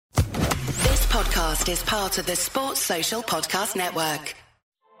podcast is part of the Sports Social Podcast Network.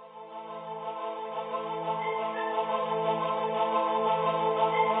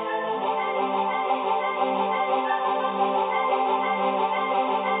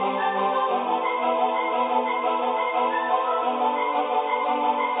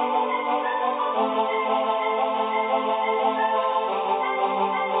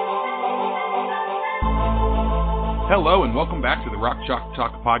 Hello and welcome back to the Rock Chalk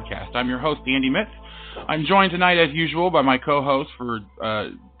Talk podcast. I'm your host, Andy Mitz. I'm joined tonight, as usual, by my co-host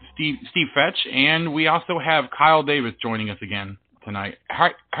Steve Fetch, and we also have Kyle Davis joining us again tonight.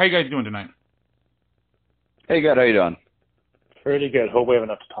 How are you guys doing tonight? Hey, good. How you doing? Pretty good. Hope we have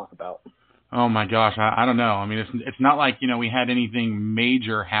enough to talk about. Oh my gosh, I don't know. I mean, it's not like we had anything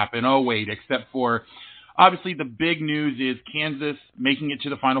major happen. Oh wait, except for obviously the big news is Kansas making it to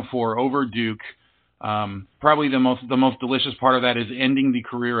the Final Four over Duke. Probably the most delicious part of that is ending the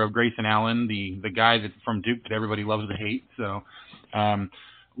career of Grayson Allen, the guy that's from Duke that everybody loves to hate. So,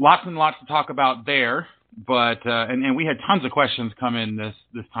 lots and lots to talk about there. But and we had tons of questions come in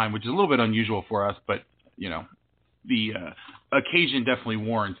this time, which is a little bit unusual for us. But the occasion definitely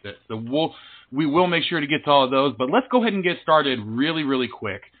warrants it. So we will make sure to get to all of those. But let's go ahead and get started really, really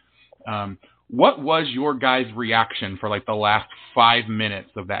quick. What was your guys' reaction for like the last 5 minutes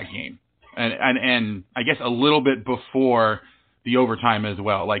of that game? And I guess a little bit before the overtime as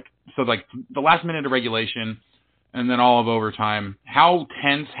well. So the last minute of regulation and then all of overtime. How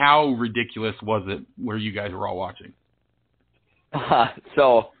tense, how ridiculous was it where you guys were all watching? I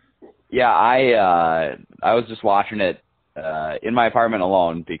was just watching it in my apartment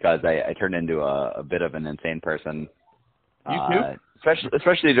alone because I turned into a bit of an insane person. You too?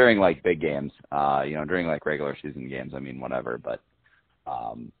 Especially during like big games, during like regular season games. I mean, whatever, but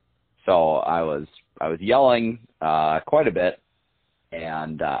so I was yelling quite a bit,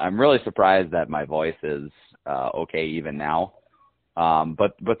 and I'm really surprised that my voice is okay even now.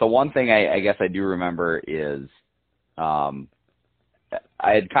 But the one thing I guess I do remember is I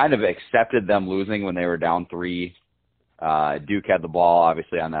had kind of accepted them losing when they were down 3. Duke had the ball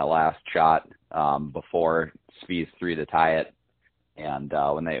obviously on that last shot before Spieth 3 to tie it, and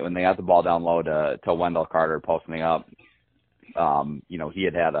when they got the ball down low to Wendell Carter posting up. He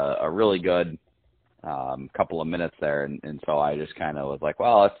had a really good couple of minutes there, and so I just kind of was like,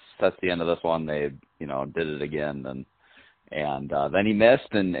 well, that's the end of this one. They did it again, and then he missed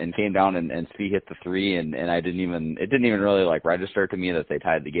and came down and Spieth hit the 3, and it didn't even really like register to me that they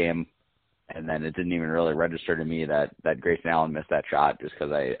tied the game, and then it didn't even really register to me that Grayson Allen missed that shot just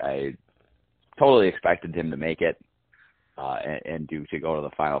because I totally expected him to make it and Duke to go to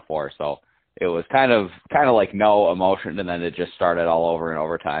the Final Four. So. It was kind of like no emotion, and then it just started all over in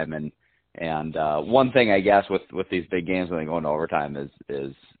overtime. And one thing I guess with these big games when they go into overtime is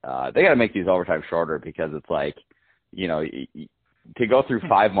they got to make these overtime shorter because it's like, to go through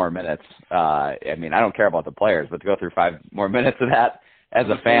 5 more minutes. I mean, I don't care about the players, but to go through 5 more minutes of that as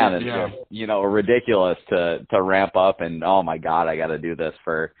a fan is just, ridiculous to ramp up. And oh my God, I got to do this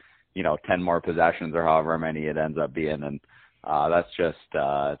for 10 more possessions or however many it ends up being, and. That's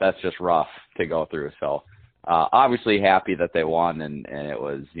just rough to go through. So, obviously happy that they won and it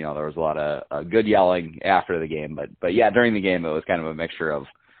was, there was a lot of good yelling after the game, but yeah, during the game, it was kind of a mixture of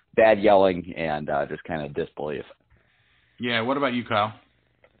bad yelling and, just kind of disbelief. Yeah. What about you, Kyle?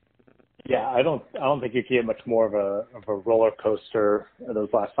 Yeah, I don't think you can get much more of a roller coaster in those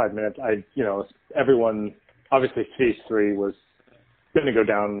last 5 minutes. Everyone, obviously Spieth 3 was going to go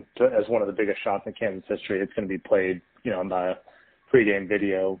down as one of the biggest shots in Kansas history. It's going to be played, in the pregame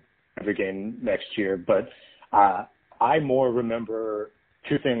video every game next year. But I more remember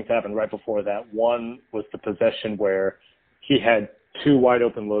 2 things happened right before that. One was the possession where he had 2 wide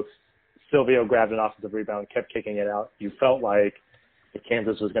open looks. Silvio grabbed an offensive rebound, kept kicking it out. You felt like if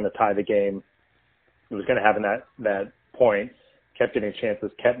Kansas was going to tie the game, it was going to happen that point, kept getting chances,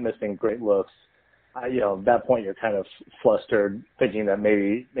 kept missing great looks. At that point you're kind of flustered, thinking that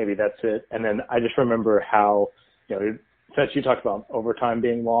maybe that's it. And then I just remember how, since you talked about overtime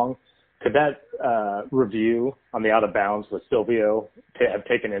being long, could that review on the out of bounds with Silvio have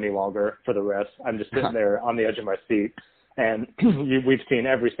taken any longer for the rest? I'm just sitting there on the edge of my seat, and we've seen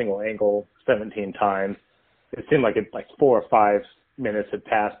every single angle 17 times. It seemed like 4 or 5 minutes had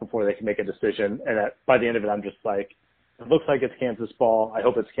passed before they could make a decision, and by the end of it, I'm just like, it looks like it's Kansas ball. I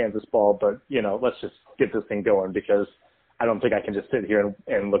hope it's Kansas ball, but, let's just get this thing going because I don't think I can just sit here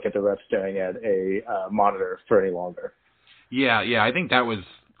and look at the refs staring at a monitor for any longer. Yeah, I think that was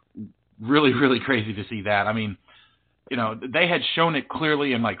really, really crazy to see that. I mean, they had shown it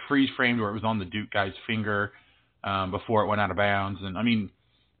clearly in freeze framed where it was on the Duke guy's finger before it went out of bounds. And I mean,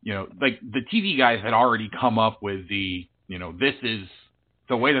 like the TV guys had already come up with this is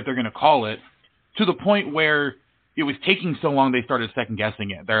the way that they're going to call it, to the point where it was taking so long they started second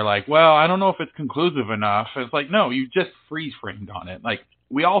guessing it. They're like, well, I don't know if it's conclusive enough. It's like, no, you just freeze framed on it. Like,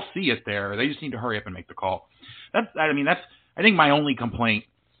 we all see it there. They just need to hurry up and make the call. That's I think my only complaint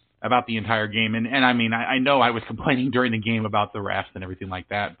about the entire game. And I mean, I know I was complaining during the game about the refs and everything like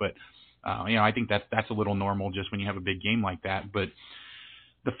that, but I think that's a little normal just when you have a big game like that. But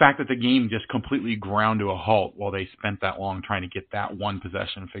the fact that the game just completely ground to a halt while they spent that long trying to get that one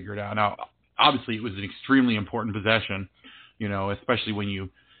possession figured out. Now, obviously, it was an extremely important possession, especially when you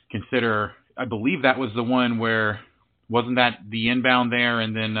consider, I believe that was the one where, wasn't that the inbound there,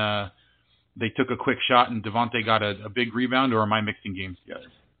 and then they took a quick shot and Devontae got a big rebound, or am I mixing games together?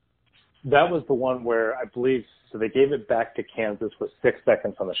 That was the one where I believe, so they gave it back to Kansas with 6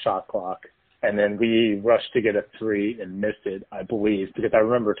 seconds on the shot clock, and then we rushed to get a three and missed it, I believe, because I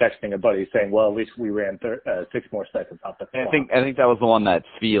remember texting a buddy saying, well, at least we ran 6 more seconds off the clock. I think that was the one that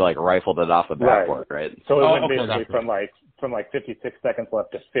Svi rifled it off the backboard, right? So it went basically from 56 seconds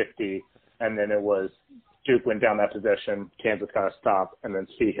left to 50, and then it was Duke went down that possession, Kansas got a stop, and then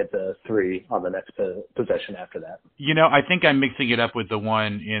Svi hit the three on the next possession after that. I think I'm mixing it up with the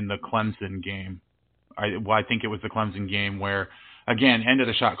one in the Clemson game. I think it was the Clemson game where, again, end of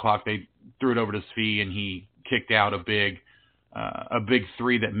the shot clock, they threw it over to Svi, and he kicked out a big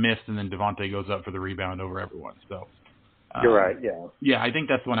three that missed, and then Devontae goes up for the rebound over everyone. So you're right, yeah. Yeah, I think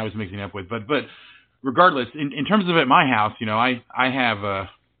that's the one I was mixing up with. But regardless, in terms of at my house, I have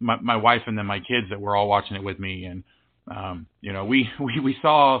my wife and then my kids that were all watching it with me, and we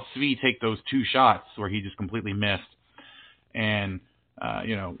saw Svi take those 2 shots where he just completely missed, and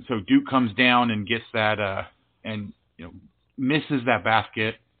so Duke comes down and gets that and misses that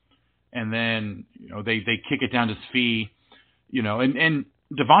basket, and then they kick it down to Svi, and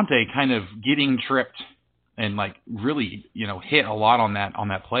Devontae kind of getting tripped and really hit a lot on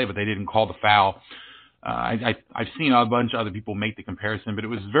that play, but they didn't call the foul. I've seen a bunch of other people make the comparison, but it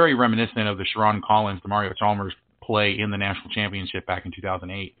was very reminiscent of the Sharon Collins, Mario Chalmers play in the national championship back in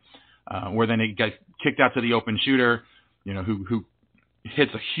 2008, where then it got kicked out to the open shooter, who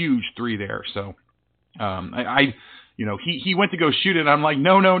hits a huge three there. So he went to go shoot it, and I'm like,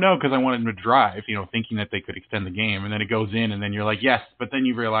 no, because I wanted him to drive, thinking that they could extend the game, and then it goes in, and then you're like, yes, but then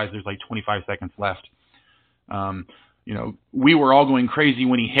you realize there's 25 seconds left. We were all going crazy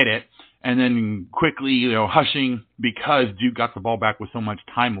when he hit it, and then quickly, hushing because Duke got the ball back with so much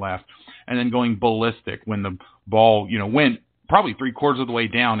time left, and then going ballistic when the ball, went probably 3/4 of the way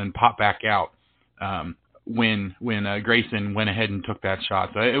down and popped back out when Grayson went ahead and took that shot.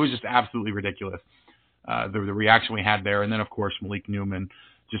 So it was just absolutely ridiculous, the reaction we had there. And then, of course, Malik Newman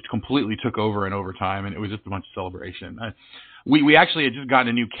just completely took over in overtime, and it was just a bunch of celebration. We actually had just gotten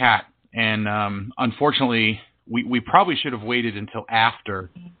a new cat, and unfortunately, we probably should have waited until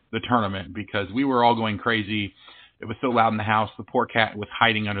after the tournament because we were all going crazy. It was so loud in the house. The poor cat was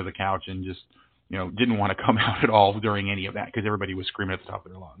hiding under the couch and just, didn't want to come out at all during any of that because everybody was screaming at the top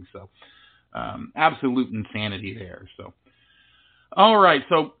of their lungs. So absolute insanity there. So, all right.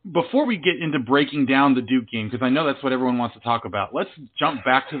 So before we get into breaking down the Duke game, because I know that's what everyone wants to talk about, let's jump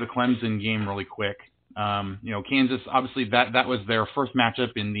back to the Clemson game really quick. Kansas, obviously that was their first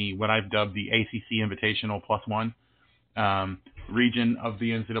matchup in what I've dubbed the ACC Invitational +1 region of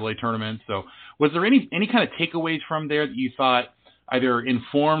the NCAA tournament. So was there any kind of takeaways from there that you thought either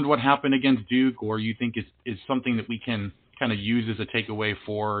informed what happened against Duke, or you think is something that we can kind of use as a takeaway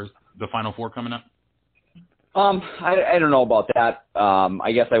for the Final Four coming up? I don't know about that.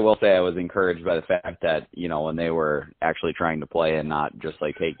 I guess I will say I was encouraged by the fact that, when they were actually trying to play and not just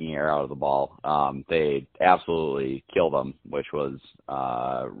taking air out of the ball, they absolutely killed them, which was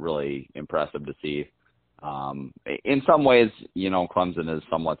really impressive to see. In some ways, Clemson is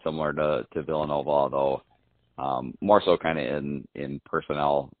somewhat similar to Villanova, although more so kind of in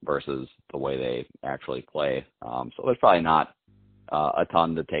personnel versus the way they actually play. So there's probably not a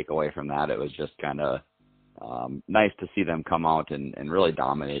ton to take away from that. It was just kind of nice to see them come out and really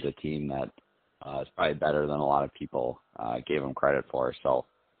dominate a team that is probably better than a lot of people gave them credit for. So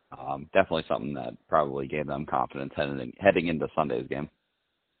definitely something that probably gave them confidence heading into Sunday's game.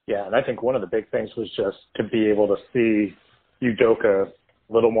 Yeah, and I think one of the big things was just to be able to see Udoka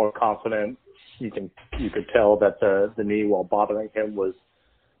a little more confident. You could tell that the knee, while bothering him, was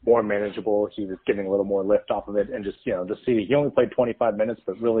more manageable. He was getting a little more lift off of it, and just to see he only played 25 minutes,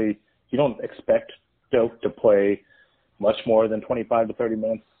 but really you don't expect Doak to play much more than 25 to 30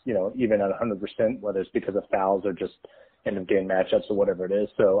 minutes, even at 100%, whether it's because of fouls or just end of game matchups or whatever it is.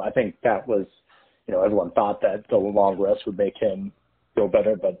 So I think that was, everyone thought that the long rest would make him feel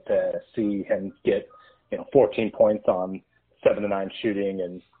better, but to see him get 14 points on 7-9 shooting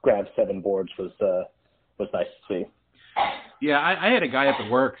and grab 7 boards was nice to see. Yeah, I had a guy at the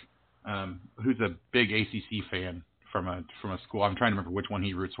work who's a big ACC fan from a school. I'm trying to remember which one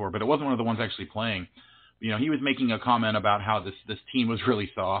he roots for, but it wasn't one of the ones actually playing. He was making a comment about how this team was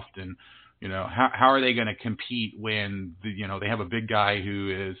really soft, and how are they going to compete when they have a big guy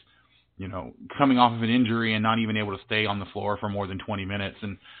who is coming off of an injury and not even able to stay on the floor for more than 20 minutes.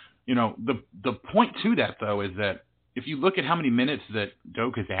 And the point to that though is that if you look at how many minutes that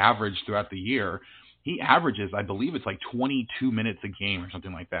Doak has averaged throughout the year, he averages, I believe it's like 22 minutes a game or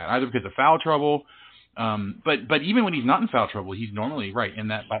something like that, either because of foul trouble. But even when he's not in foul trouble, he's normally right in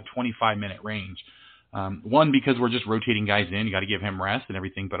that about 25-minute range. One, because we're just rotating guys in, you got to give him rest and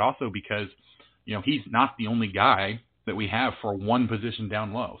everything, but also because, he's not the only guy that we have for one position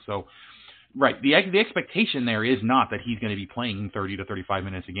down low. So, right, the expectation there is not that he's going to be playing 30 to 35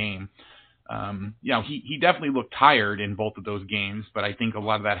 minutes a game. He definitely looked tired in both of those games, but I think a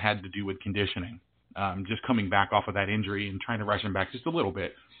lot of that had to do with conditioning. Just coming back off of that injury and trying to rush him back just a little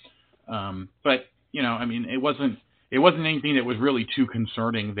bit. But it wasn't anything that was really too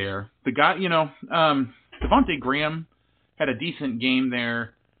concerning there. The guy, Devontae Graham had a decent game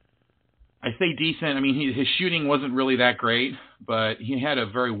there. I say decent. His shooting wasn't really that great, but he had a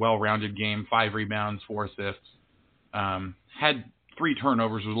very well-rounded game, 5 rebounds, 4 assists. Had 3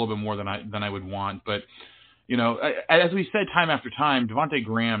 turnovers, was a little bit more than I would want, but as we said time after time, Devontae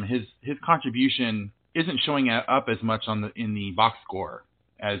Graham, his contribution isn't showing up as much in the box score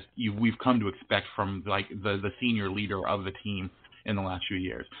as we've come to expect from like the senior leader of the team in the last few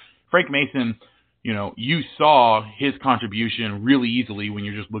years. Frank Mason, you saw his contribution really easily when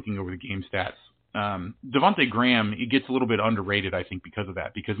you're just looking over the game stats. Devontae Graham, it gets a little bit underrated, I think, because of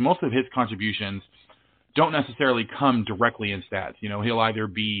that, because most of his contributions don't necessarily come directly in stats. He'll either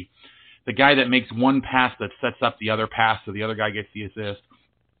be the guy that makes one pass that sets up the other pass so the other guy gets the assist,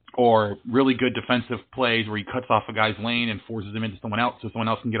 or really good defensive plays where he cuts off a guy's lane and forces him into someone else so someone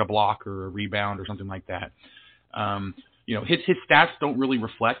else can get a block or a rebound or something like that. His stats don't really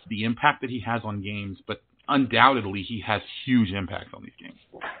reflect the impact that he has on games, but undoubtedly he has huge impacts on these games.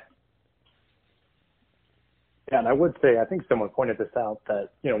 Yeah, and I would say, I think someone pointed this out, that,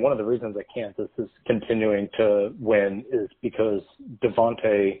 one of the reasons that Kansas is continuing to win is because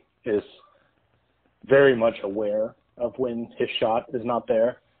Devontae is very much aware of when his shot is not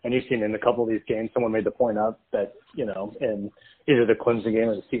there. And you've seen in a couple of these games, someone made the point out that, in either the Clemson game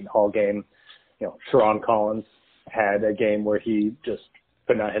or the Seton Hall game, Sharon Collins had a game where he just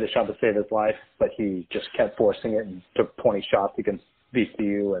could not hit a shot to save his life, but he just kept forcing it and took 20 shots against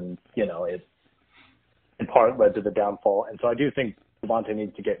VCU, and, it in part led to the downfall. And so I do think Devontae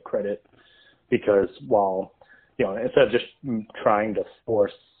needs to get credit because while, instead of just trying to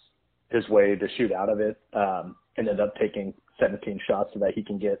force his way to shoot out of it, ended up taking 17 shots so that he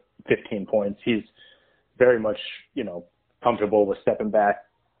can get 15 points. He's very much, comfortable with stepping back,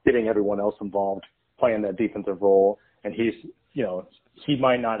 getting everyone else involved, playing that defensive role. And he's, he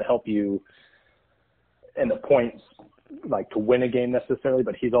might not help you in the points, like to win a game necessarily,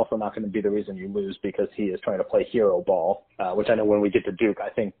 but he's also not going to be the reason you lose because he is trying to play hero ball, which I know when we get to Duke, I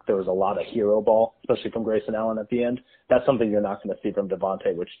think there was a lot of hero ball, especially from Grayson Allen at the end. That's something you're not going to see from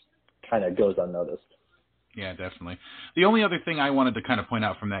Devontae, which kind of goes unnoticed. Yeah, definitely. The only other thing I wanted to kind of point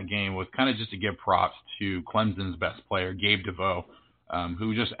out from that game was kind of just to give props to Clemson's best player, Gabe DeVoe,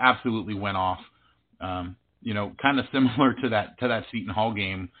 who just absolutely went off. Kind of similar to that Seton Hall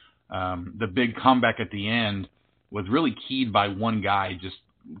game. The big comeback at the end was really keyed by one guy just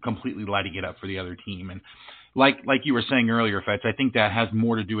completely lighting it up for the other team. And like you were saying earlier, Fetch, I think that has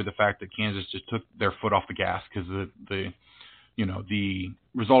more to do with the fact that Kansas just took their foot off the gas because the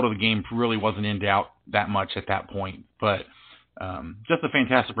result of the game really wasn't in doubt that much at that point. But just a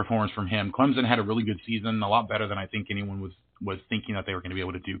fantastic performance from him. Clemson had a really good season, a lot better than I think anyone was thinking that they were going to be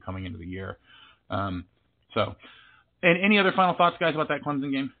able to do coming into the year. And any other final thoughts, guys, about that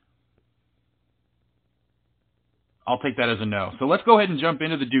Clemson game? I'll take that as a no. So let's go ahead and jump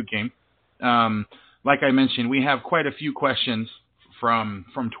into the Duke game. Like I mentioned, we have quite a few questions from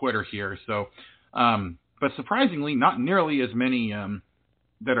Twitter here. So, but surprisingly, not nearly as many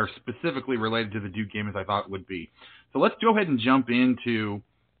that are specifically related to the Duke game as I thought would be. So let's go ahead and jump into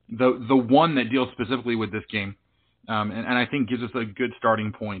the one that deals specifically with this game, and I think gives us a good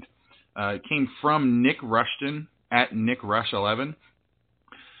starting point. It came from Nick Rushton at NickRush11,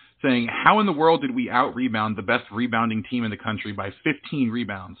 saying, how in the world did we out-rebound the best rebounding team in the country by 15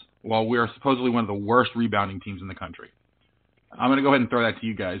 rebounds while we are supposedly one of the worst rebounding teams in the country? I'm going to go ahead and throw that to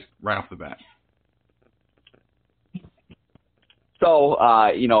you guys right off the bat. So,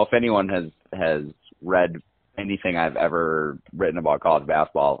 if anyone has read anything I've ever written about college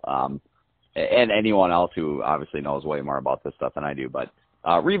basketball, and anyone else who obviously knows way more about this stuff than I do, but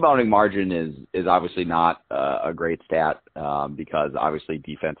rebounding margin is obviously not a great stat because obviously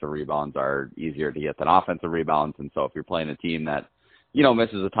defensive rebounds are easier to get than offensive rebounds, and so if you're playing a team that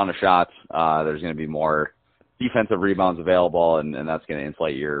misses a ton of shots, there's going to be more defensive rebounds available, and that's going to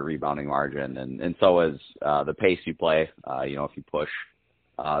inflate your rebounding margin, and so is the pace you play. If you push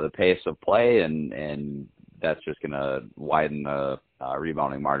the pace of play, and that's just going to widen the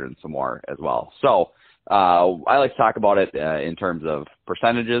rebounding margin some more as well. So I like to talk about it in terms of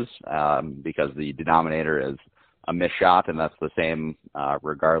percentages because the denominator is a missed shot, and that's the same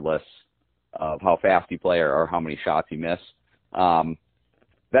regardless of how fast you play or how many shots you miss.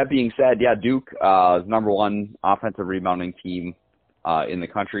 That being said, Duke is number one offensive rebounding team in the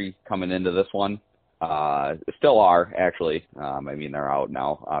country coming into this one. Still are, actually. They're out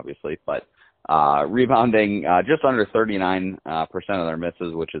now, obviously, but rebounding just under 39% of their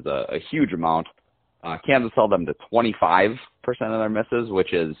misses, which is a huge amount. Kansas held them to 25% of their misses,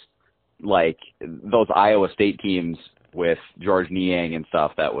 which is like those Iowa State teams with George Niang and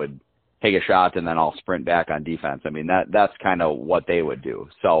stuff that would take a shot and then I'll sprint back on defense. That's kind of what they would do.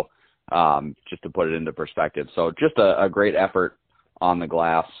 So just to put it into perspective. So just a great effort on the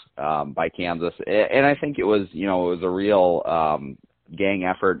glass by Kansas. And I think it was a real gang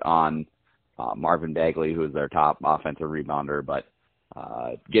effort on Marvin Bagley, who's their top offensive rebounder, but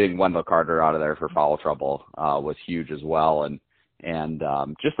getting Wendell Carter out of there for foul trouble was huge as well. And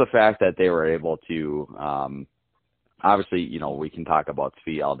just the fact that they were able to obviously, we can talk about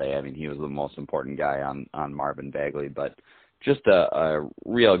Svi all day. He was the most important guy on Marvin Bagley, but just a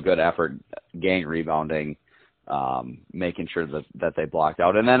real good effort, gang rebounding, making sure that they blocked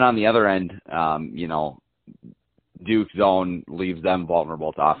out. And then on the other end, Duke zone leaves them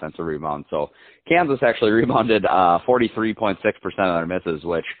vulnerable to offensive rebounds. So Kansas actually rebounded 43.6% of their misses,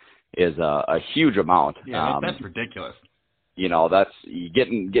 which is a huge amount. Yeah, that's ridiculous. That's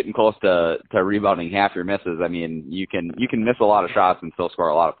getting close to rebounding half your misses. You can miss a lot of shots and still score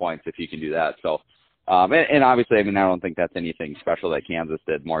a lot of points if you can do that. So, and obviously, I don't think that's anything special that Kansas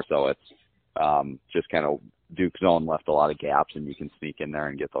did. More so, it's just kind of Duke zone left a lot of gaps, and you can sneak in there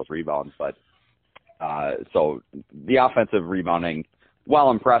and get those rebounds. But so the offensive rebounding,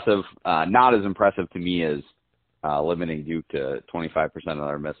 while impressive, not as impressive to me as limiting Duke to 25% of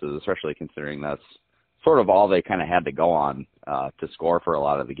their misses, especially considering that's sort of all they kind of had to go on to score for a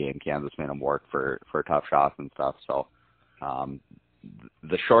lot of the game. Kansas made them work for tough shots and stuff. So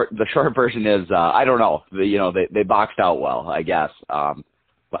the short version is I don't know. They boxed out well, I guess.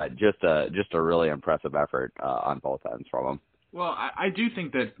 But just a really impressive effort on both ends from them. Well, I do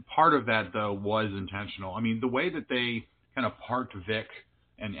think that part of that though was intentional. The way that they kind of parked Vic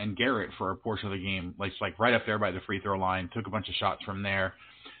and Garrett for a portion of the game, like right up there by the free throw line, took a bunch of shots from there.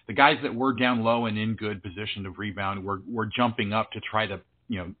 The guys that were down low and in good position to rebound were jumping up to try to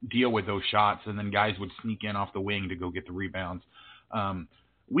deal with those shots, and then guys would sneak in off the wing to go get the rebounds.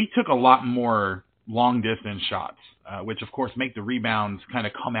 We took a lot more long distance shots, which of course make the rebounds kind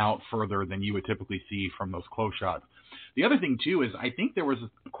of come out further than you would typically see from those close shots. The other thing too is I think there was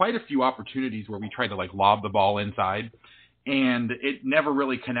quite a few opportunities where we tried to lob the ball inside, and it never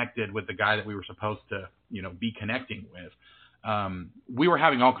really connected with the guy that we were supposed to be connecting with. We were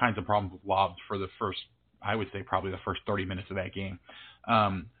having all kinds of problems with lobs for the first, I would say probably the first 30 minutes of that game.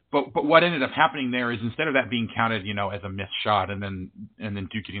 But what ended up happening there is instead of that being counted, as a missed shot and then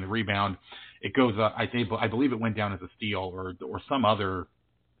Duke getting the rebound, it goes, I believe it went down as a steal or some other,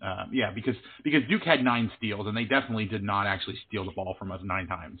 because Duke had 9 steals and they definitely did not actually steal the ball from us 9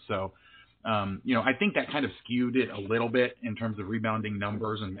 times. So, I think that kind of skewed it a little bit in terms of rebounding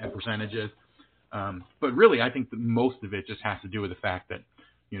numbers and percentages. But really, I think that most of it just has to do with the fact that,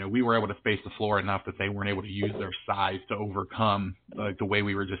 we were able to space the floor enough that they weren't able to use their size to overcome the way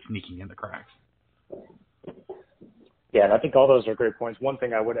we were just sneaking in the cracks. Yeah, and I think all those are great points. One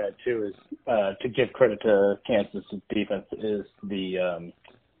thing I would add, too, is to give credit to Kansas' defense is the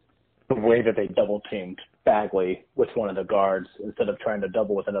way that they double-teamed Bagley with one of the guards instead of trying to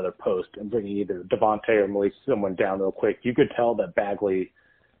double with another post and bringing either Devontae or Malik someone down real quick. You could tell that Bagley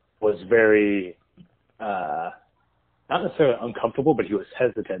was very not necessarily uncomfortable, but he was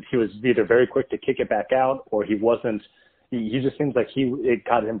hesitant. He was either very quick to kick it back out, or he wasn't. He just seems like it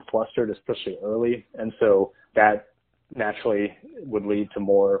got him flustered, especially early, and so that naturally would lead to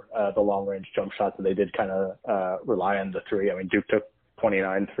more the long-range jump shots that they did kind of rely on the three. Duke took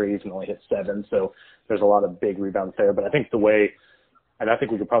 29 threes and only hit 7, so there's a lot of big rebounds there. But I think the way, and I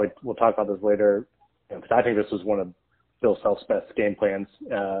think we'll talk about this later, because I think this was one of Bill Self's best game plans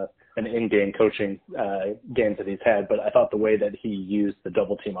and in-game coaching games that he's had. But I thought the way that he used the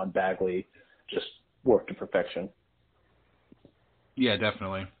double team on Bagley just worked to perfection. Yeah,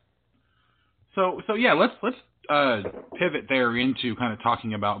 definitely. So yeah, let's pivot there into kind of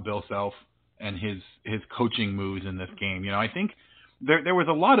talking about Bill Self and his coaching moves in this game. I think there was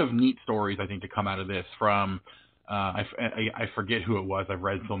a lot of neat stories, I think, to come out of this from I forget who it was. I've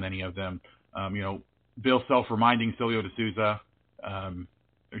read so many of them. Bill Self reminding Silvio De Sousa,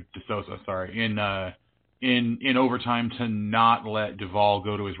 in overtime to not let Duvall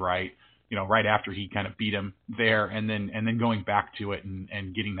go to his right. Right after he kind of beat him there, and then going back to it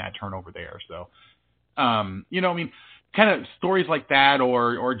and getting that turnover there. So, kind of stories like that,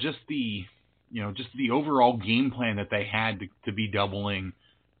 or just the overall game plan that they had to be doubling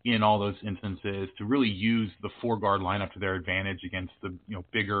in all those instances to really use the 4-guard lineup to their advantage against the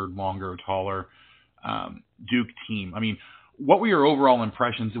bigger, longer, taller Duke team. What were your overall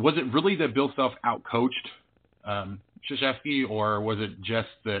impressions? Was it really that Bill Self outcoached Krzyzewski, or was it just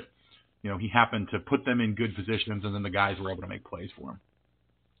that he happened to put them in good positions and then the guys were able to make plays for him?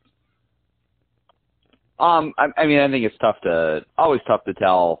 I think it's always tough to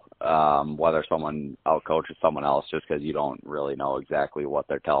tell whether someone outcoaches someone else just because you don't really know exactly what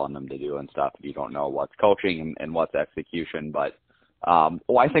they're telling them to do and stuff. You don't know what's coaching and what's execution. But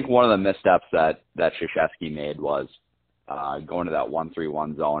I think one of the missteps that Krzyzewski made was going to that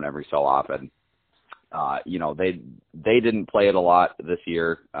 1-3-1 zone every so often. They didn't play it a lot this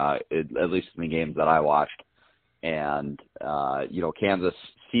year, at least in the games that I watched. And, Kansas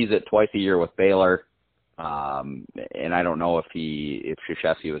sees it twice a year with Baylor. And I don't know if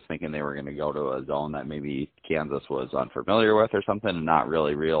Krzyzewski was thinking they were going to go to a zone that maybe Kansas was unfamiliar with or something, and not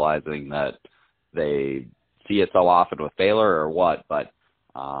really realizing that they see it so often with Baylor or what. But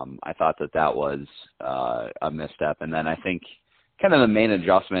I thought that was a misstep. And then I think kind of the main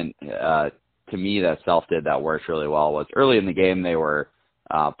adjustment to me that Self did that works really well was early in the game they were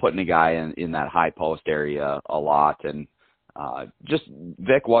putting a guy in that high post area a lot, and just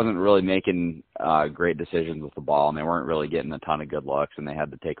Vic wasn't really making great decisions with the ball, and they weren't really getting a ton of good looks, and they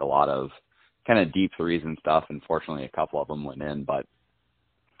had to take a lot of kind of deep threes and stuff. Unfortunately, a couple of them went in, but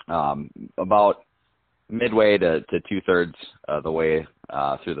about midway to 2/3 of the way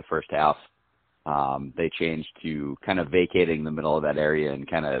through the first half, they changed to kind of vacating the middle of that area and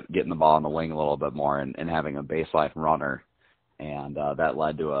kind of getting the ball in the wing a little bit more and having a baseline runner. And that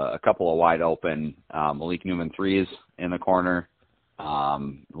led to a couple of wide open Malik Newman threes in the corner,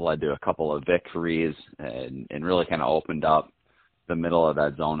 led to a couple of Vic threes, and really kind of opened up the middle of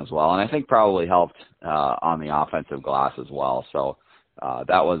that zone as well. And I think probably helped on the offensive glass as well. So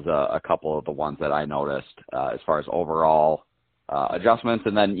that was a couple of the ones that I noticed as far as overall adjustments.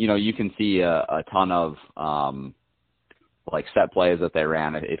 And then, you can see a ton of like set plays that they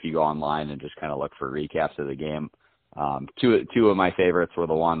ran if you go online and just kind of look for recaps of the game. Two of my favorites were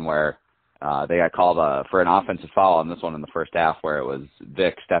the one where they got called for an offensive foul on this one in the first half, where it was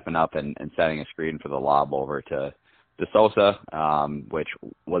Vic stepping up and setting a screen for the lob over to De Sousa, which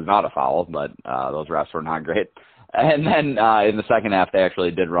was not a foul, but those refs were not great. And then in the second half, they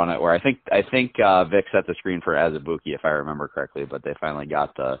actually did run it where I think Vic set the screen for Azubuike, if I remember correctly, but they finally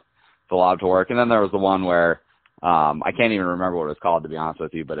got the lob to work. And then there was the one where I can't even remember what it was called, to be honest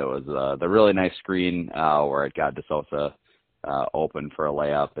with you, but it was the really nice screen where it got De Sousa open for a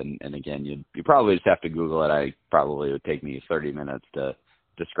layup. And again, you probably just have to Google it. Probably would take me 30 minutes to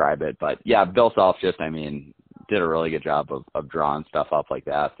describe it. But yeah, Bill Self did a really good job of drawing stuff up like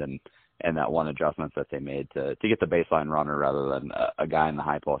that, and that one adjustment that they made to get the baseline runner rather than a guy in the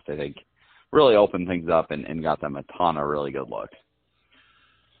high post, I think really opened things up and got them a ton of really good looks.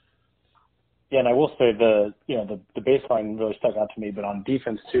 Yeah, and I will say the baseline really stuck out to me, but on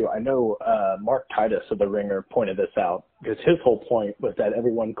defense too, I know Mark Titus of The Ringer pointed this out, because his whole point was that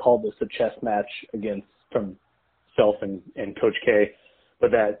everyone called this a chess match from Self and Coach K,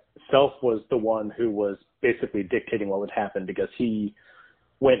 but that Self was the one who was basically dictating what would happen, because he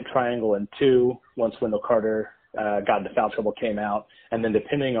went triangle in 2 once Wendell Carter got into foul trouble, came out, and then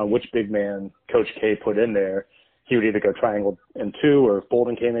depending on which big man Coach K put in there, he would either go triangle in 2, or if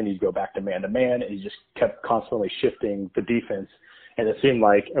Bolden came in, he'd go back to man-to-man, and he just kept constantly shifting the defense. And it seemed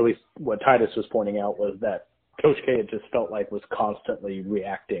like, at least what Titus was pointing out, was that Coach K, it just felt like, was constantly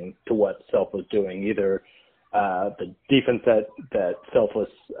reacting to what Self was doing, either the defense that Self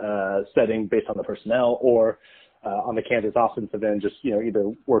was setting based on the personnel, or on the Kansas offensive end, just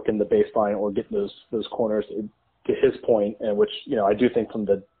either working the baseline or getting those corners. To his point, and which I do think from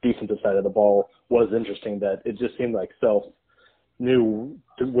the defensive side of the ball was interesting, that it just seemed like Self knew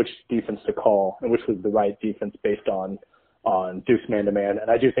which defense to call and which was the right defense based on on Duke's man-to-man. And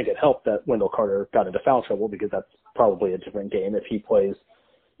I do think it helped that Wendell Carter got into foul trouble, because that's probably a different game if he plays,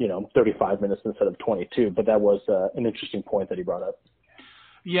 35 minutes instead of 22. But that was an interesting point that he brought up.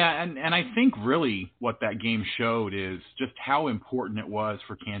 Yeah, and I think really what that game showed is just how important it was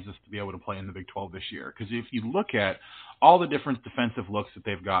for Kansas to be able to play in the Big 12 this year. Because if you look at all the different defensive looks that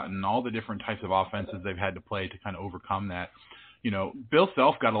they've gotten, all the different types of offenses they've had to play to kind of overcome that, Bill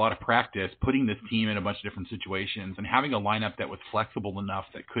Self got a lot of practice putting this team in a bunch of different situations and having a lineup that was flexible enough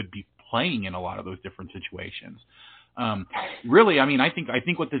that could be playing in a lot of those different situations. Really, I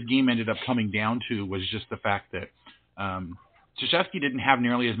think what this game ended up coming down to was just the fact that Krzyzewski didn't have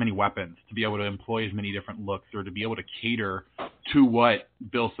nearly as many weapons to be able to employ as many different looks or to be able to cater to what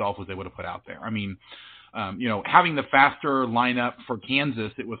Bill Self was able to put out there. Having the faster lineup for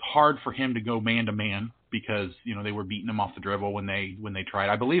Kansas, it was hard for him to go man-to-man because, they were beating him off the dribble when they tried.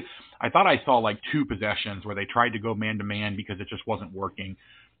 I thought I saw like 2 possessions where they tried to go man-to-man because it just wasn't working,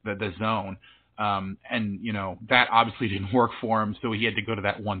 the zone. That obviously didn't work for him, so he had to go to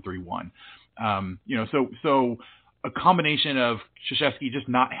that 1-3-1. So a combination of Krzyzewski just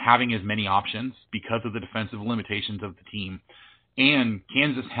not having as many options because of the defensive limitations of the team, and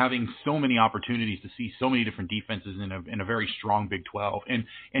Kansas having so many opportunities to see so many different defenses in a very strong Big 12,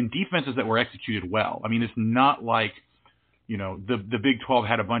 and defenses that were executed well. It's not like, the Big 12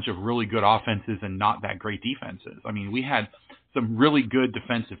 had a bunch of really good offenses and not that great defenses. We had some really good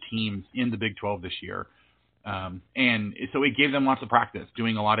defensive teams in the Big 12 this year. And so it gave them lots of practice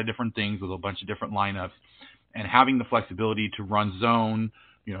doing a lot of different things with a bunch of different lineups, and having the flexibility to run zone,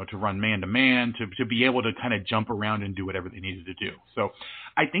 to run man-to-man, to be able to kind of jump around and do whatever they needed to do. So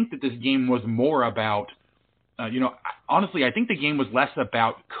I think that this game was more about, honestly, I think the game was less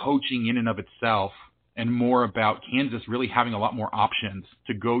about coaching in and of itself and more about Kansas really having a lot more options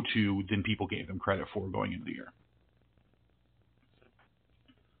to go to than people gave them credit for going into the year.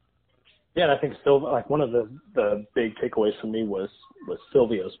 Yeah, and I think still one of the big takeaways for me was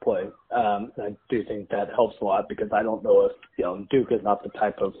Silvio's play. I do think that helps a lot, because I don't know if Duke is not the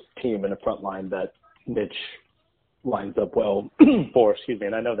type of team in the front line that Mitch lines up well for.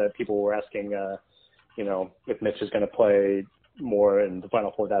 And I know that people were asking, if Mitch is going to play more in the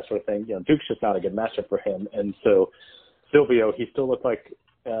Final Four, that sort of thing. Duke's just not a good matchup for him, and so Silvio, he still looked like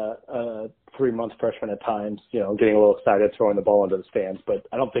a 3-month freshman at times, getting a little excited, throwing the ball into the stands. But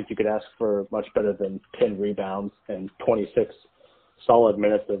I don't think you could ask for much better than 10 rebounds and 26 solid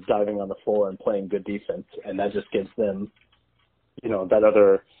minutes of diving on the floor and playing good defense. And that just gives them, that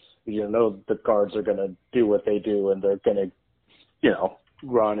other, the guards are going to do what they do, and they're going to,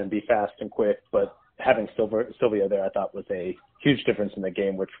 run and be fast and quick. But having Silvio there, I thought was a huge difference in the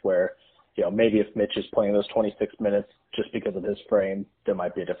game, where maybe if Mitch is playing those 26 minutes just because of his frame, there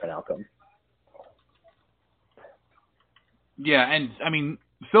might be a different outcome. Yeah, and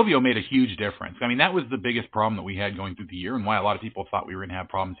Silvio made a huge difference. That was the biggest problem that we had going through the year, and why a lot of people thought we were going to have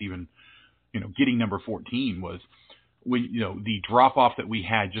problems even, getting number 14 was the drop off that we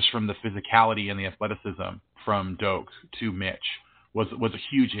had just from the physicality and the athleticism from Doak to Mitch was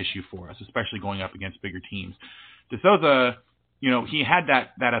a huge issue for us, especially going up against bigger teams. De Souza, he had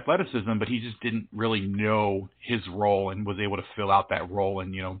that athleticism, but he just didn't really know his role and was able to fill out that role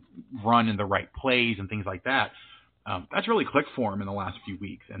and, run in the right plays and things like that. That's really clicked for him in the last few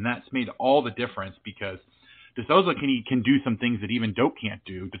weeks, and that's made all the difference, because De Souza can do some things that even Doak can't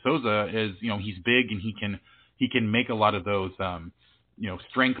do. De Souza is, he's big, and he can make a lot of those,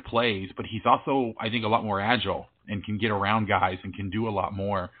 strength plays, but he's also, I think, a lot more agile and can get around guys and can do a lot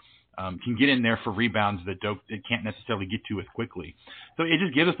more. Can get in there for rebounds that Doak can't necessarily get to as quickly. So it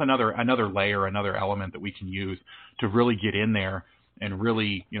just gives us another layer, another element that we can use to really get in there and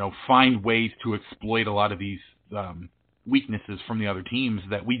really, find ways to exploit a lot of these weaknesses from the other teams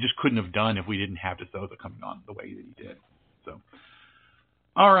that we just couldn't have done if we didn't have De Souza coming on the way that he did. So,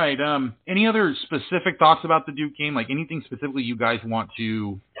 all right. Any other specific thoughts about the Duke game? Like anything specifically you guys want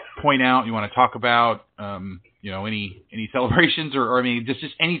to point out, you want to talk about, any celebrations or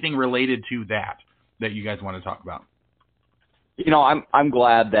just anything related to that you guys want to talk about? I'm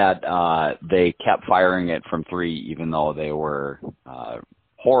glad that they kept firing it from 3, even though they were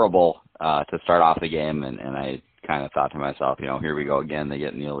horrible to start off the game, and I kind of thought to myself, here we go again. They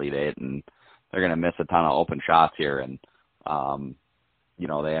get in the Elite Eight, and they're going to miss a ton of open shots here, and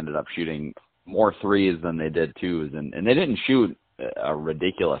they ended up shooting more threes than they did twos, and they didn't shoot a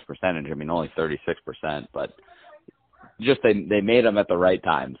ridiculous percentage. Only 36%, but just they made them at the right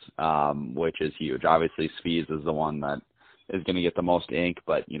times, which is huge. Obviously, Svies is the one that is going to get the most ink,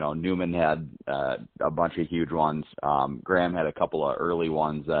 but Newman had a bunch of huge ones. Graham had a couple of early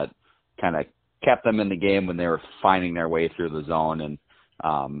ones that kind of kept them in the game when they were finding their way through the zone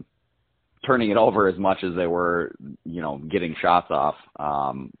and turning it over as much as they were, getting shots off,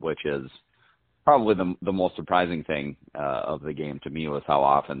 which is probably the most surprising thing of the game to me was how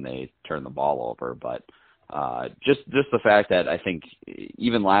often they turned the ball over. But just the fact that I think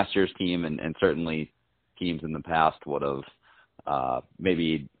even last year's team and certainly teams in the past would have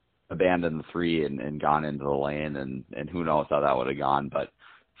maybe abandoned the three and gone into the lane, and who knows how that would have gone. But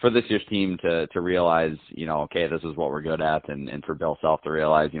for this year's team to realize, okay, this is what we're good at, and for Bill Self to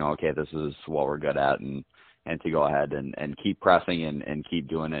realize, okay, this is what we're good at, and to go ahead and keep pressing and keep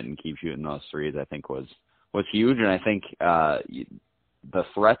doing it and keep shooting those threes, I think was huge. And I think the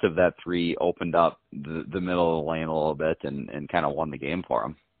threat of that three opened up the middle of the lane a little bit and kind of won the game for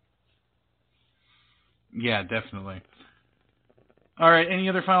them. Yeah, definitely. All right, any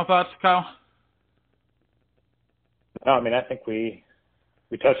other final thoughts, Kyle? No, I mean, I think we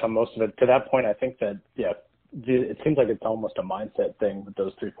touched on most of it. To that point, I think that, it seems like it's almost a mindset thing with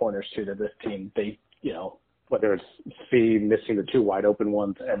those three-pointers, too, to this team. They, whether it's Fee missing the two wide-open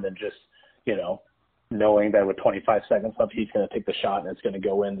ones and then just, knowing that with 25 seconds left, he's going to take the shot and it's going to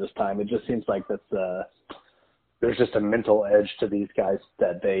go in this time. It just seems like there's just a mental edge to these guys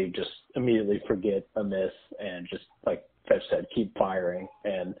that they just immediately forget a miss and just, like Fetch said, keep firing.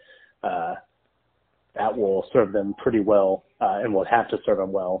 And that will serve them pretty well and will have to serve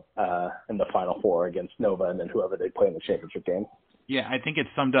them well in the Final Four against Nova and then whoever they play in the championship game. Yeah, I think it's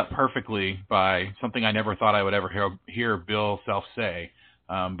summed up perfectly by something I never thought I would ever hear Bill Self say.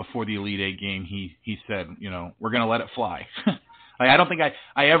 Before the Elite Eight game, he said, we're going to let it fly. I don't think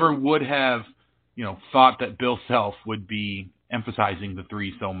I ever would have, thought that Bill Self would be emphasizing the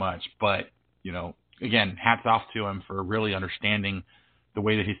three so much. But, again, hats off to him for really understanding the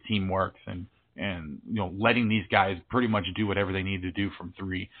way that his team works and letting these guys pretty much do whatever they need to do from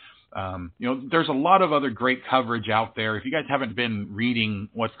three. There's a lot of other great coverage out there. If you guys haven't been reading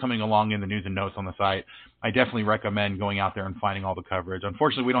what's coming along in the news and notes on the site, I definitely recommend going out there and finding all the coverage.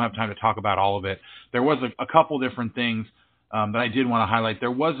 Unfortunately, we don't have time to talk about all of it. There was a couple different things that I did want to highlight. It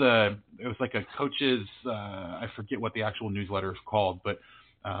was like a coach's, I forget what the actual newsletter is called, but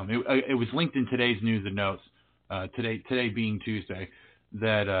it was linked in today's news and notes, today being Tuesday,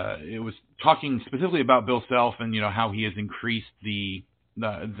 that it was talking specifically about Bill Self and, how he has increased the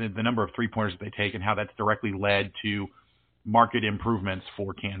number of three-pointers that they take and how that's directly led to market improvements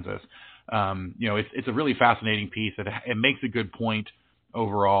for Kansas. It's a really fascinating piece. It makes a good point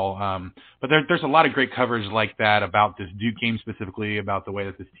overall. But there's a lot of great coverage like that about this Duke game specifically, about the way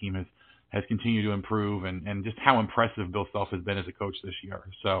that this team has continued to improve and just how impressive Bill Self has been as a coach this year.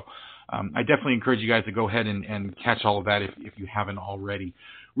 So I definitely encourage you guys to go ahead and catch all of that if you haven't already.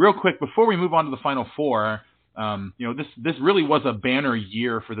 Real quick, before we move on to the Final Four, this really was a banner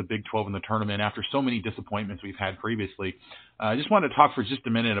year for the Big 12 in the tournament after so many disappointments we've had previously. I just wanted to talk for just a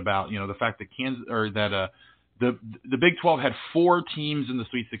minute about, the fact that the Big 12 had 4 teams in the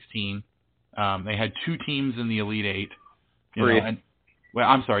Sweet 16. They had 2 teams in the Elite Eight. Well,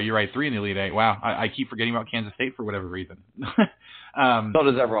 I'm sorry, you're right, 3 in the Elite Eight. Wow, I keep forgetting about Kansas State for whatever reason. So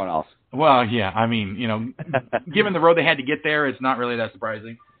does everyone else. Well, yeah, I mean, given the road they had to get there, it's not really that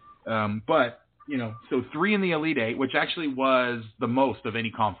surprising. But so 3 in the Elite Eight, which actually was the most of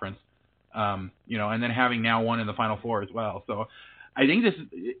any conference, and then having now 1 in the Final Four as well. So I think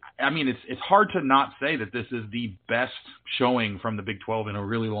it's hard to not say that this is the best showing from the Big 12 in a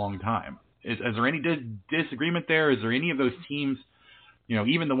really long time. Is there any disagreement there? Is there any of those teams,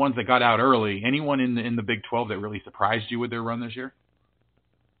 even the ones that got out early, anyone in the Big 12 that really surprised you with their run this year?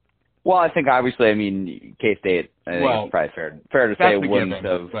 Well, I think obviously, K-State, I think it's probably fair to say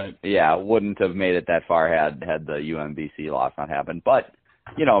wouldn't have made it that far had the UMBC loss not happened. But,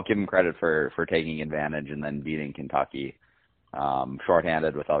 give them credit for taking advantage and then beating Kentucky,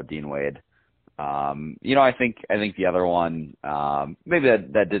 shorthanded without Dean Wade. I think the other one, maybe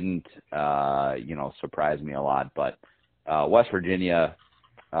that didn't, surprise me a lot, but West Virginia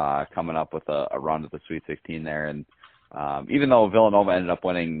coming up with a run to the Sweet 16 there, and even though Villanova ended up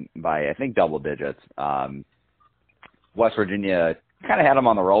winning by, I think, double digits, West Virginia kind of had them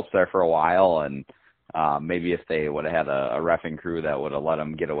on the ropes there for a while, and maybe if they would have had a reffing crew that would have let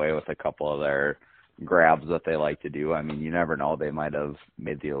them get away with a couple of their grabs that they like to do, I mean, you never know, they might have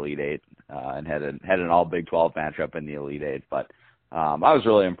made the Elite Eight and had an all Big 12 matchup in the Elite Eight. But I was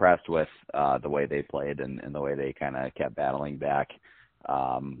really impressed with the way they played and the way they kind of kept battling back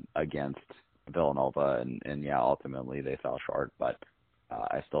against Villanova, and ultimately they fell short, but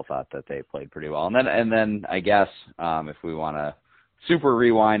I still thought that they played pretty well. And then I guess if we want to super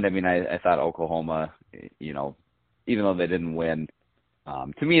rewind, I mean, I thought Oklahoma, even though they didn't win,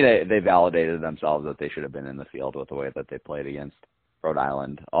 To me, they validated themselves that they should have been in the field with the way that they played against Rhode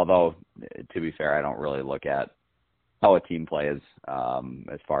Island. Although, to be fair, I don't really look at how a team plays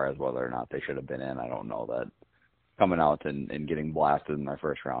as far as whether or not they should have been in. I don't know that coming out and getting blasted in their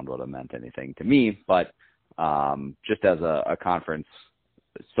first round would have meant anything to me. But just as a conference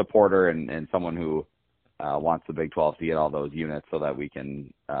supporter and someone who wants the Big 12 to get all those units so that we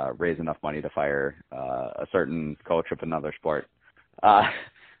can raise enough money to fire a certain coach of another sport,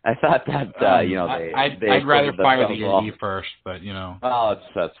 I thought that I'd rather fire the AD first, but well,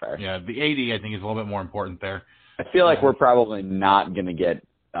 that's fair. Yeah, the AD I think is a little bit more important there. I feel like we're probably not going to get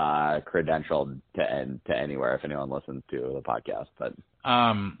credentialed to anywhere if anyone listens to the podcast, but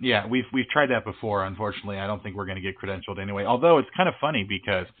yeah, we've tried that before. Unfortunately, I don't think we're going to get credentialed anyway. Although it's kind of funny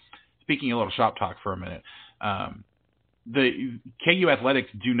because, speaking a little shop talk for a minute, the KU athletics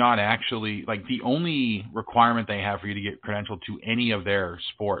do not actually, like, the only requirement they have for you to get credentialed to any of their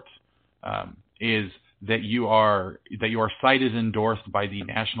sports is that your site is endorsed by the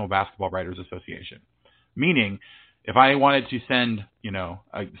National Basketball Writers Association. Meaning, if I wanted to send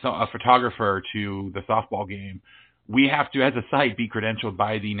a photographer to the softball game, we have to, as a site, be credentialed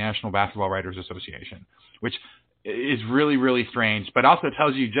by the National Basketball Writers Association, which is really, really strange, but also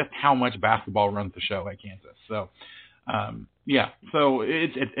tells you just how much basketball runs the show at Kansas. So, yeah, so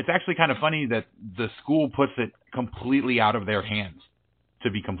it's actually kind of funny that the school puts it completely out of their hands,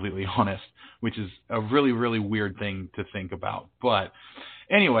 to be completely honest, which is a really, really weird thing to think about. But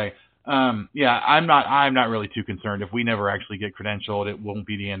anyway, yeah, I'm not really too concerned. If we never actually get credentialed, it won't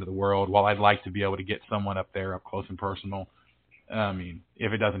be the end of the world. While I'd like to be able to get someone up there up close and personal, I mean,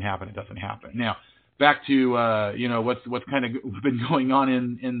 if it doesn't happen, it doesn't happen. Now, back to what's kind of been going on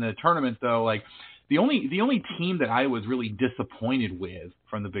in the tournament, though. Like the only team that I was really disappointed with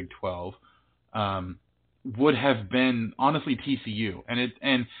from the Big 12 would have been honestly TCU,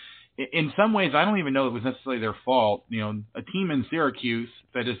 and in some ways I don't even know it was necessarily their fault. A team in Syracuse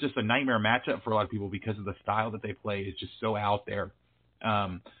that is just a nightmare matchup for a lot of people because of the style that they play is just so out there.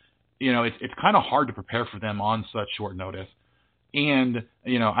 It's kind of hard to prepare for them on such short notice. And,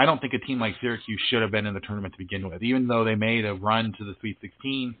 I don't think a team like Syracuse should have been in the tournament to begin with. Even though they made a run to the Sweet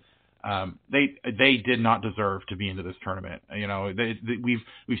 16, they did not deserve to be into this tournament.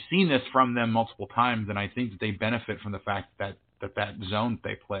 We've seen this from them multiple times, and I think that they benefit from the fact that zone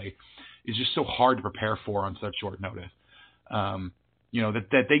they play is just so hard to prepare for on such short notice.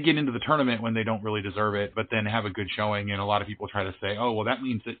 That they get into the tournament when they don't really deserve it, but then have a good showing, and a lot of people try to say, oh, well, that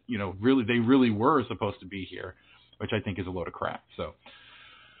means that, they really were supposed to be here, which I think is a load of crap. So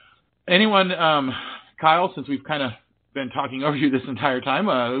anyone, Kyle, since we've kind of been talking over you this entire time,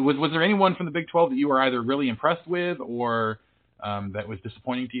 was there anyone from the Big 12 that you were either really impressed with or that was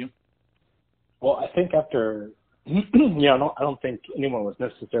disappointing to you? Well, I think after, I don't think anyone was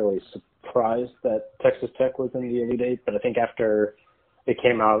necessarily surprised that Texas Tech was in the Elite Eight, but I think after it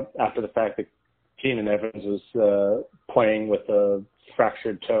came out after the fact that Keenan Evans was playing with a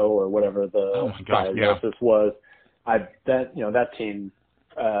fractured toe or whatever the diagnosis was, that team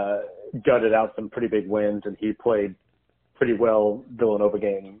gutted out some pretty big wins, and he played pretty well, Villanova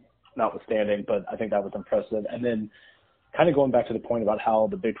game notwithstanding, but I think that was impressive. And then kind of going back to the point about how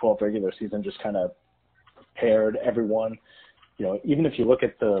the Big 12 regular season just kind of prepared everyone, even if you look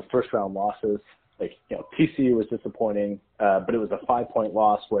at the first round losses, TCU was disappointing, but it was a 5-point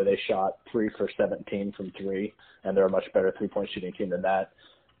loss where they shot 3 for 17 from 3, and they're a much better 3-point shooting team than that.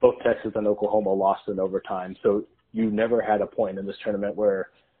 Both Texas and Oklahoma lost in overtime, so you never had a point in this tournament where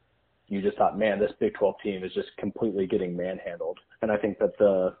you just thought, man, this Big 12 team is just completely getting manhandled. And I think that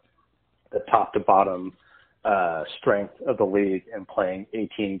the top to bottom strength of the league and playing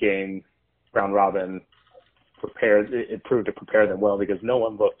 18-game round robin it proved to prepare them well, because no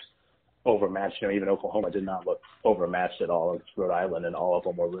one looked overmatched. Even Oklahoma did not look overmatched at all against Rhode Island, and all of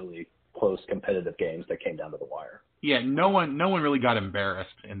them were really close, competitive games that came down to the wire. Yeah, no one really got embarrassed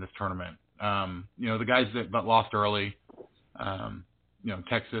in this tournament. The guys that lost early,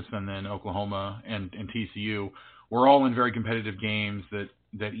 Texas and then Oklahoma and TCU, were all in very competitive games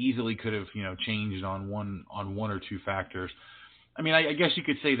that easily could have changed on one or two factors. I mean, I guess you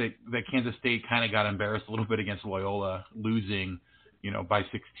could say that Kansas State kind of got embarrassed a little bit against Loyola, losing by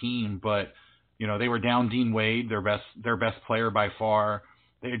 16, but they were down Dean Wade, their best player by far.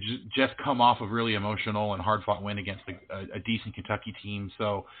 They had just come off of really emotional and hard-fought win against a decent Kentucky team.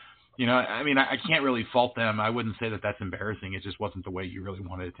 So, I mean, I can't really fault them. I wouldn't say that that's embarrassing. It just wasn't the way you really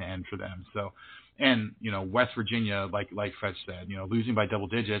wanted it to end for them. So, and West Virginia, like Fetch said, losing by double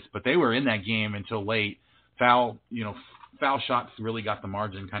digits, but they were in that game until late. Foul shots really got the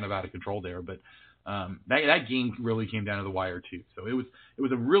margin kind of out of control there. But that game really came down to the wire too. So it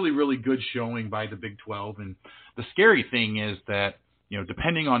was a really, really good showing by the Big 12. And the scary thing is that,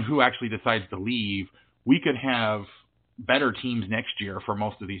 depending on who actually decides to leave, we could have better teams next year for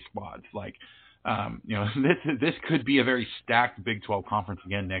most of these squads. Like, this could be a very stacked Big 12 conference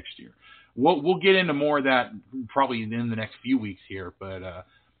again next year. We'll get into more of that probably in the next few weeks here, but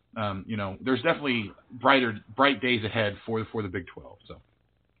there's definitely bright days ahead for the Big 12. So,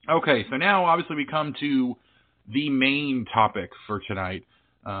 okay, so now obviously we come to the main topic for tonight,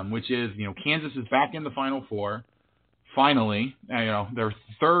 which is Kansas is back in the Final Four. Finally, their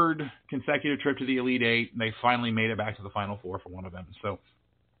third consecutive trip to the Elite Eight, they finally made it back to the Final Four for one of them. So,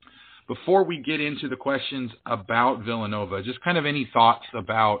 before we get into the questions about Villanova, just kind of any thoughts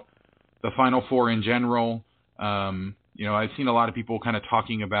about the Final Four in general. I've seen a lot of people kind of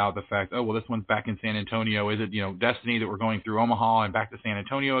talking about the fact, oh, well, this one's back in San Antonio. Is it, destiny that we're going through Omaha and back to San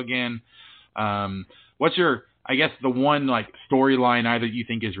Antonio again? What's your, I guess, the one storyline either you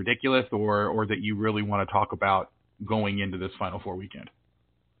think is ridiculous or that you really want to talk about going into this Final Four weekend?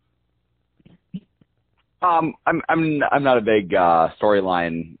 I'm not a big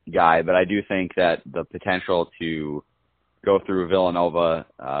storyline guy, but I do think that the potential to go through Villanova,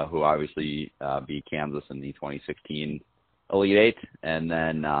 who obviously beat Kansas in the 2016 Elite Eight, and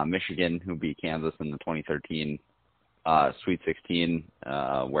then Michigan, who beat Kansas in the 2013 Sweet 16,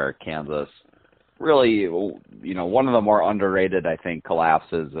 where Kansas really, one of the more underrated, I think,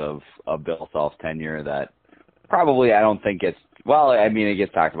 collapses of Bill Self's tenure that probably I don't think it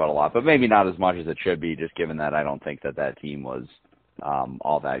gets talked about a lot, but maybe not as much as it should be, just given that I don't think that team was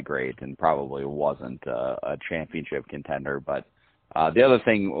all that great and probably wasn't a championship contender. But the other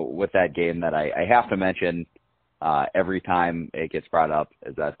thing with that game that I have to mention every time it gets brought up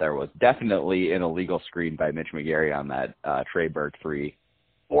is that there was definitely an illegal screen by Mitch McGarry on that Trey Burke three,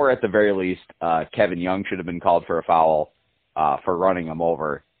 or at the very least, Kevin Young should have been called for a foul for running him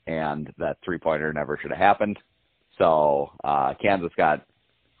over, and that three-pointer never should have happened. So Kansas got,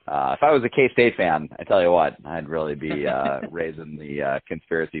 if I was a K-State fan, I tell you what, I'd really be raising the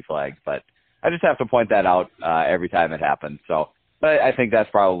conspiracy flag. But I just have to point that out every time it happens. So, but I think that's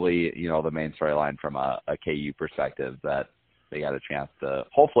probably, the main storyline from a KU perspective, that they got a chance to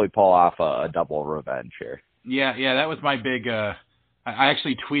hopefully pull off a double revenge here. Yeah, that was my big, I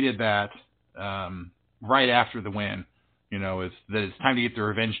actually tweeted that right after the win, is that it's time to get the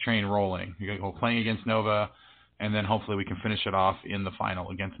revenge train rolling. You're going to go playing against Nova, and then hopefully we can finish it off in the final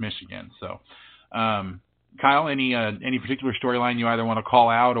against Michigan. So, Kyle, any particular storyline you either want to call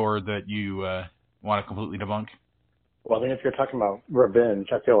out or that you want to completely debunk? Well, I mean, if you're talking about revenge,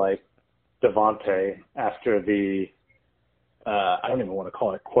 I feel like Devontae, after the I don't even want to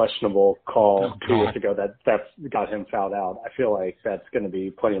call it questionable call 2 years ago that got him fouled out, I feel like that's going to be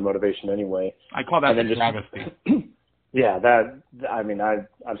plenty of motivation anyway. I call that a travesty. Yeah,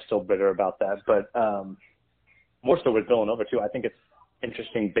 I'm still bitter about that, but more so with Villanova, too. I think it's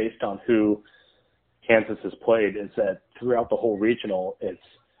interesting based on who Kansas has played is that throughout the whole regional, it's,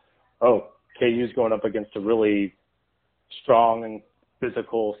 KU's going up against a really strong and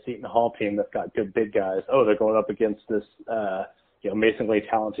physical Seton Hall team that's got good big guys. Oh, they're going up against this, amazingly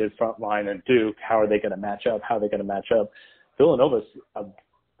talented front line and Duke. How are they going to match up? Villanova's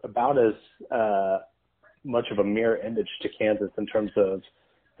about as much of a mirror image to Kansas in terms of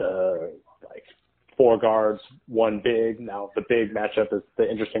the, 4 guards, 1 big. Now, the big matchup is the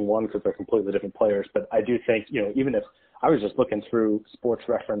interesting one because they're completely different players. But I do think, even if I was just looking through Sports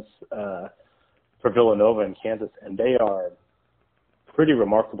Reference for Villanova and Kansas, and they are pretty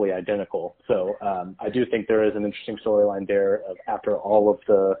remarkably identical. So I do think there is an interesting storyline there of after all of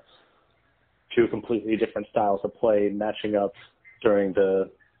the 2 completely different styles of play matching up during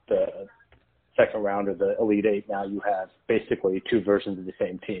the second round of the Elite Eight. Now you have basically 2 versions of the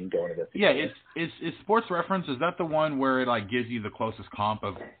same team going against each other. Yeah, is Sports Reference, is that the one where it gives you the closest comp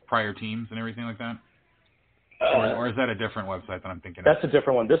of prior teams and everything like that? Or is that a different website that I'm thinking of? That's a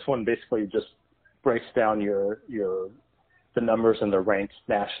different one. This one basically just breaks down the numbers and the ranks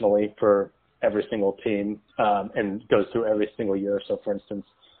nationally for every single team and goes through every single year. So, for instance,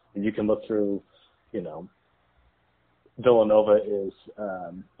 you can look through, Villanova is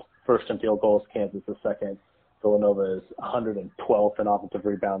first in field goals, Kansas is second. Villanova is 112th in offensive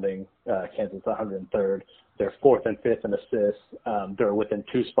rebounding, Kansas 103rd. They're 4th and 5th in assists. They're within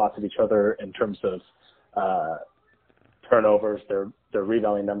 2 spots of each other in terms of turnovers. Their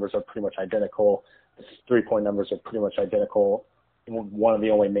rebounding numbers are pretty much identical. The 3-point numbers are pretty much identical. One of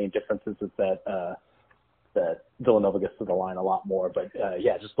the only main differences is that Villanova gets to the line a lot more. But,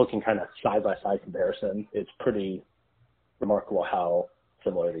 just looking kind of side-by-side comparison, it's pretty remarkable how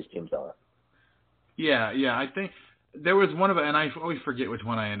similar these teams are. Yeah, I think there was one of it, and I always forget which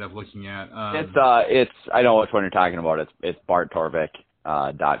one I end up looking at. It's I know which one you're talking about. It's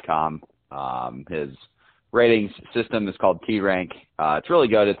barttorvik.com. His ratings system is called T-Rank. It's really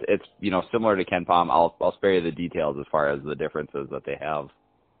good. It's similar to KenPom. I'll spare you the details as far as the differences that they have,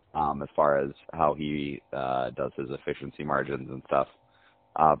 as far as how he does his efficiency margins and stuff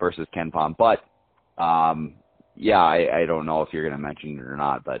versus KenPom. But I don't know if you're going to mention it or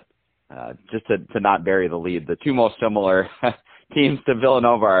not, but just to not bury the lead, the two most similar teams to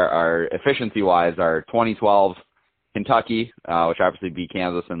Villanova are efficiency-wise are 2012 Kentucky, which obviously beat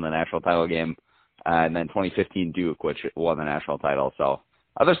Kansas in the national title game, and then 2015 Duke, which won the national title. So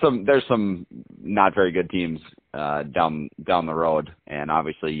there's some not very good teams down the road, and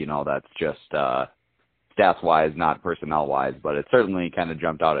obviously that's just stats-wise, not personnel-wise. But it certainly kind of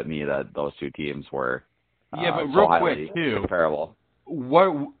jumped out at me that those two teams were but so real highly quick too, comparable.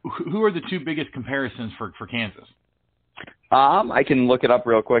 Who are the two biggest comparisons for Kansas? I can look it up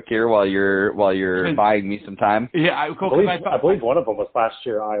real quick here while you're buying me some time. Yeah, I believe one of them was last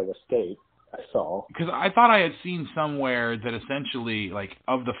year Iowa State. I saw, because I thought I had seen somewhere that essentially, like,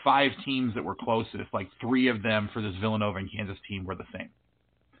 of the 5 teams that were closest, like 3 of them for this Villanova and Kansas team were the same.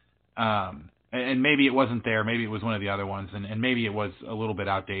 And maybe it wasn't there, maybe it was one of the other ones, and maybe it was a little bit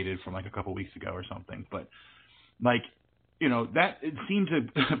outdated from like a couple weeks ago or something. But like, that it seemed to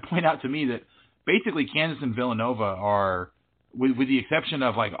point out to me that basically Kansas and Villanova are, with the exception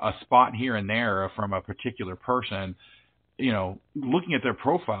of like a spot here and there from a particular person, looking at their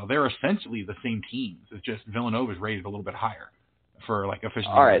profile, they're essentially the same teams. It's just Villanova's rated a little bit higher for like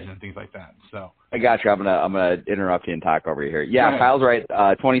efficiency and things like that. So I got you. I'm gonna interrupt you and talk over you here. Yeah, Kyle's right.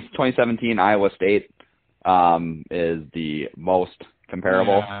 2017 Iowa State is the most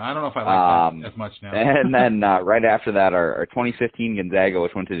comparable. Yeah, I don't know if I like that as much now. And then right after that are 2015 Gonzaga,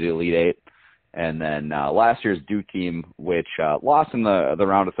 which went to the Elite Eight. And then last year's Duke team, which lost in the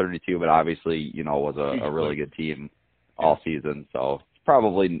round of 32, but obviously, was a really good team all season. So it's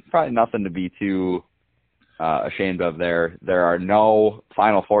probably nothing to be too ashamed of there. There are no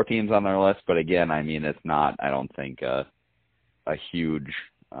Final Four teams on their list, but again, I mean, it's not, I don't think, a huge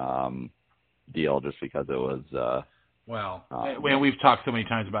deal just because it was. We've talked so many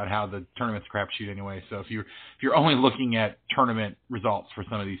times about how the tournament's a crapshoot anyway. So if you're only looking at tournament results for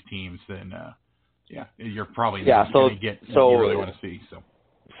some of these teams, then you're probably not going to get what you really want to see. So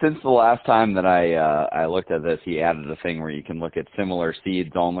since the last time that I looked at this, he added a thing where you can look at similar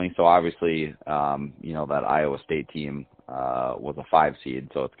seeds only. So obviously, that Iowa State team was a 5 seed,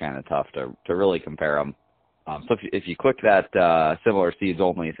 so it's kind of tough to really compare them. So if you click that similar seeds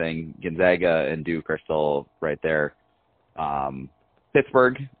only thing, Gonzaga and Duke are still right there.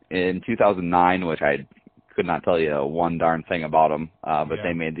 Pittsburgh in 2009, which I could not tell you one darn thing about them, but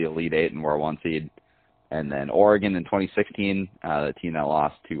they made the Elite Eight and were a 1 seed. And then Oregon in 2016, the team that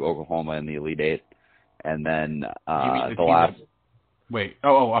lost to Oklahoma in the Elite Eight. And then I'm sorry,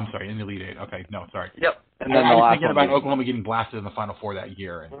 in the Elite Eight. Okay, no, sorry. Yep. And then I was thinking about Oklahoma getting blasted in the Final Four that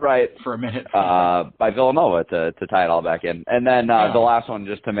year. For a minute. By Villanova to tie it all back in. And then the last one,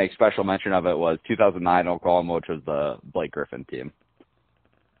 just to make special mention of it, was 2009 Oklahoma, which was the Blake Griffin team.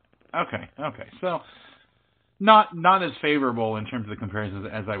 Okay. So not as favorable in terms of the comparisons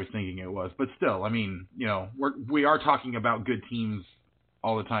as I was thinking it was. But still, I mean, we are talking about good teams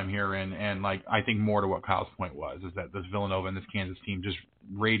all the time here, and like I think more to what Kyle's point was is that this Villanova and this Kansas team, just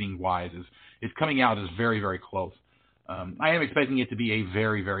rating wise, is coming out as very, very close. I am expecting it to be a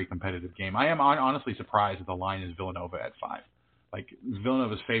very, very competitive game. I am honestly surprised that the line is Villanova at 5. Like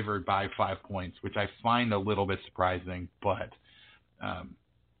Villanova's favored by 5 points, which I find a little bit surprising. But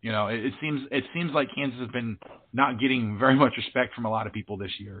it seems like Kansas has been not getting very much respect from a lot of people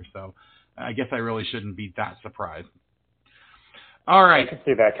this year. So I guess I really shouldn't be that surprised. All right. I can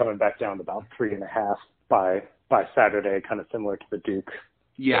see that coming back down to about 3.5 by Saturday, kind of similar to the Duke.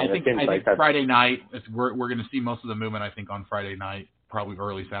 Yeah, I think Friday night, we're going to see most of the movement, I think, on Friday night, probably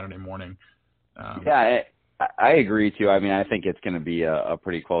early Saturday morning. I agree, too. I mean, I think it's going to be a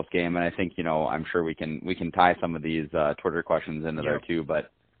pretty close game, and I think, I'm sure we can tie some of these Twitter questions into there, too.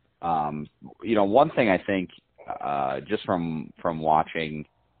 But, one thing I think, just from watching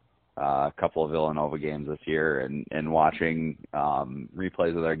a couple of Villanova games this year and watching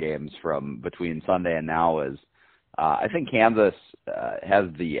replays of their games from between Sunday and now is I think Kansas has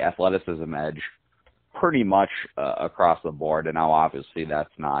the athleticism edge pretty much across the board. And now obviously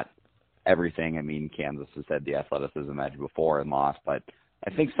that's not everything. I mean, Kansas has had the athleticism edge before and lost, but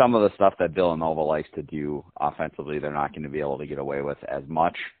I think some of the stuff that Villanova likes to do offensively, they're not going to be able to get away with as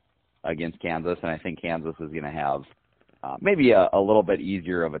much against Kansas. And I think Kansas is going to have maybe a little bit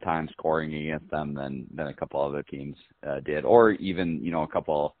easier of a time scoring against them than a couple other teams did, or even, a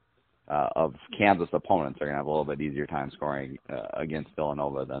couple of Kansas opponents are going to have a little bit easier time scoring against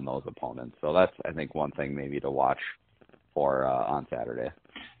Villanova than those opponents. So that's, I think, one thing maybe to watch for on Saturday.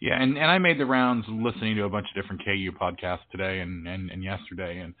 Yeah, and I made the rounds listening to a bunch of different KU podcasts today and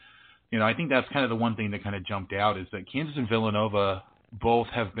yesterday, and I think that's kind of the one thing that kind of jumped out is that Kansas and Villanova both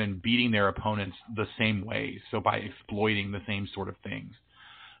have been beating their opponents the same way, so by exploiting the same sort of things.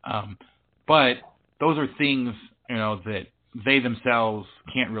 But those are things, that they themselves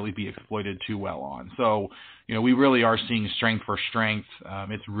can't really be exploited too well on. So, we really are seeing strength for strength.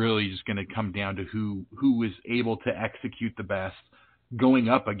 It's really just going to come down to who is able to execute the best going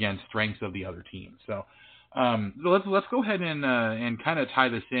up against strengths of the other team. So let's go ahead and kind of tie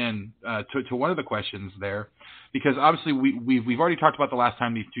this in to one of the questions there, because obviously we've already talked about the last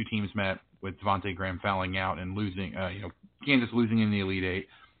time these two teams met with Devontae Graham fouling out and losing, Kansas losing in the Elite Eight.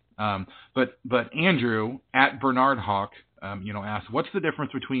 But Andrew at Bernard Hawk, asked, what's the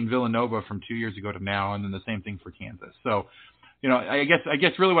difference between Villanova from 2 years ago to now, and then the same thing for Kansas? So, I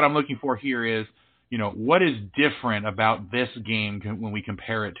guess really what I'm looking for here is, what is different about this game when we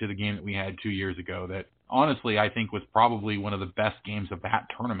compare it to the game that we had 2 years ago that honestly I think was probably one of the best games of that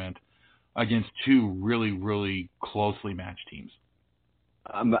tournament against two really, really closely matched teams?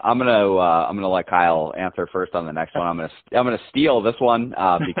 I'm gonna let Kyle answer first on the next one. I'm gonna steal this one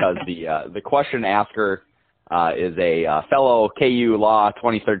because the question asker is a fellow KU Law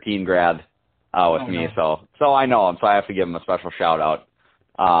 2013 grad with me, so I know him, so I have to give him a special shout out.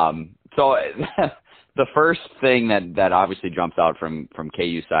 So the first thing that obviously jumps out from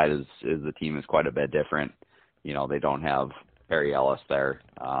KU side is the team is quite a bit different. They don't have Perry Ellis there,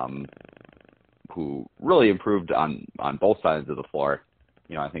 who really improved on both sides of the floor.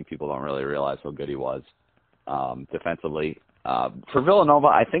 I think people don't really realize how good he was defensively. For Villanova,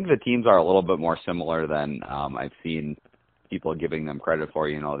 I think the teams are a little bit more similar than I've seen people giving them credit for.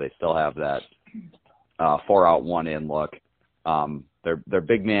 They still have that 4-out, 1-in look. Their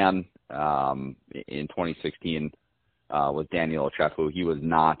big man in 2016 was Daniel Ochefu. He was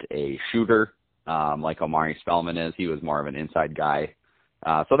not a shooter like Omari Spellman is. He was more of an inside guy.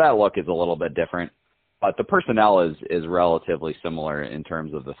 So that look is a little bit different. But the personnel is relatively similar in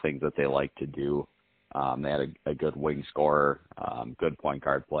terms of the things that they like to do. They had a good wing scorer, good point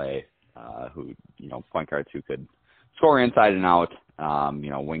guard play, point guards who could score inside and out,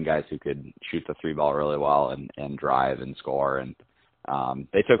 wing guys who could shoot the three ball really well and drive and score. And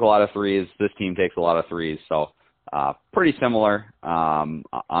they took a lot of threes. This team takes a lot of threes. So pretty similar on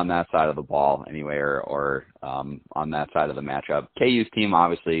that side of the ball anyway, or on that side of the matchup. KU's team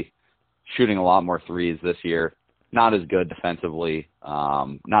obviously shooting a lot more threes this year. Not as good defensively,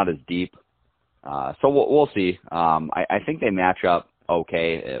 not as deep. So we'll see. I think they match up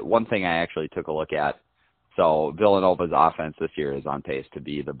okay. One thing I actually took a look at, so Villanova's offense this year is on pace to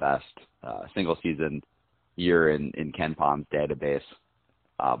be the best single season year in Ken Palm's database.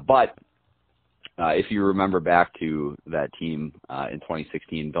 But if you remember back to that team in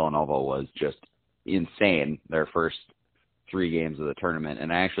 2016, Villanova was just insane their first 3 games of the tournament,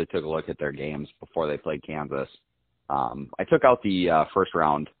 and I actually took a look at their games before they played Kansas. I took out the first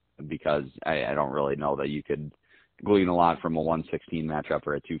round because I don't really know that you could glean a lot from a 116 matchup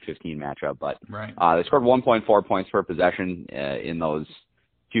or a 215 matchup, but right. They scored 1.4 points per possession in those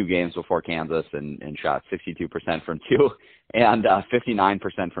 2 games before Kansas and shot 62% from 2 and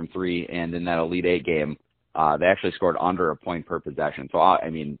 59% from 3, and in that Elite Eight game, they actually scored under a point per possession. So,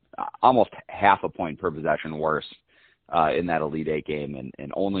 almost half a point per possession worse in that Elite Eight game,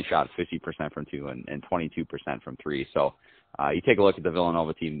 and only shot 50% from 2 and 22% from 3. So you take a look at the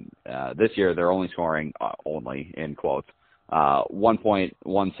Villanova team this year, they're only scoring, only in quotes, 1.16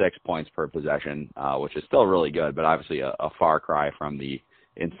 points per possession, which is still really good, but obviously a far cry from the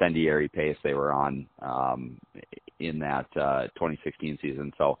incendiary pace they were on in that 2016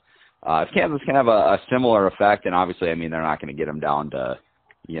 season. So if Kansas can have a similar effect, and obviously, they're not going to get them down to,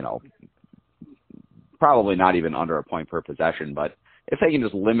 probably not even under a point per possession, but if they can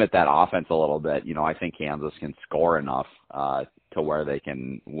just limit that offense a little bit, I think Kansas can score enough to where they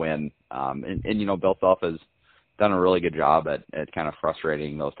can win. Bill Self has done a really good job at kind of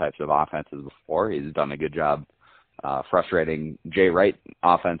frustrating those types of offenses before. He's done a good job frustrating Jay Wright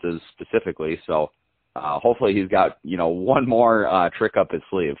offenses specifically. So hopefully he's got, one more trick up his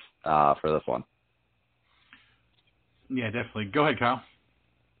sleeve for this one. Yeah, definitely. Go ahead, Kyle.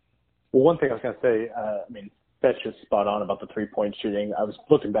 Well, one thing I was going to say, Bet's just spot on about the three-point shooting. I was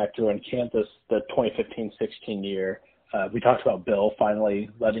looking back to in Kansas, the 2015-16 year. We talked about Bill finally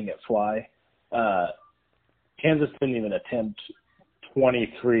letting it fly. Kansas didn't even attempt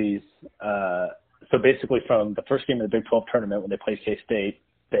 23s. So basically from the first game of the Big 12 tournament when they played K-State,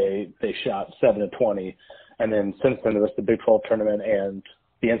 they shot 7 of 20. And then since then, the rest of the Big 12 tournament and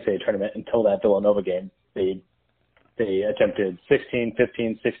the NCAA tournament until that Villanova game, they attempted 16,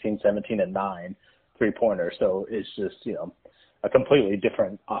 15, 16, 17, and 9 three-pointers. So it's just, a completely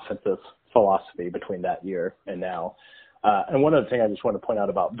different offensive philosophy between that year and now. And one other thing I just want to point out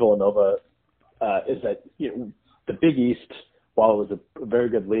about Villanova is that the Big East, while it was a very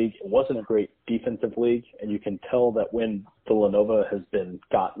good league, it wasn't a great defensive league. And you can tell that when Villanova has been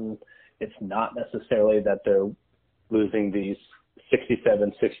gotten, it's not necessarily that they're losing these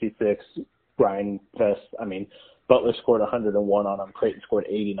 67, 66 grind fest. I mean, Butler scored 101 on them. Creighton scored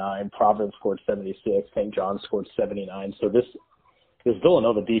 89. Providence scored 76. St. John scored 79. So this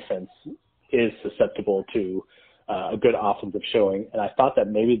Villanova defense is susceptible to a good offensive showing. And I thought that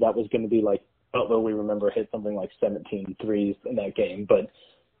maybe that was going to be like Butler, we remember, hit something like 17 threes in that game. But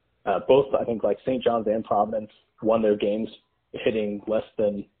both, I think, like St. John's and Providence won their games hitting less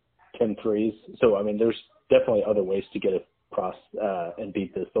than 10 threes. So, I mean, there's definitely other ways to get across and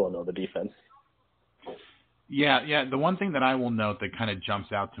beat this Villanova defense. Yeah. The one thing that I will note that kind of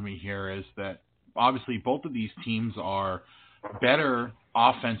jumps out to me here is that obviously both of these teams are better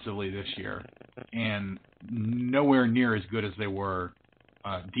offensively this year and nowhere near as good as they were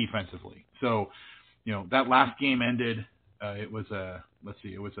defensively. So, that last game ended. It was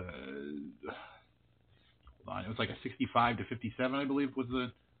like a 65-57, I believe, was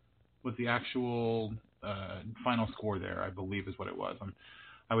the actual final score there. I believe is what it was.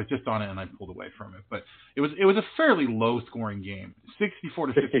 I was just on it and I pulled away from it, but it was a fairly low scoring game,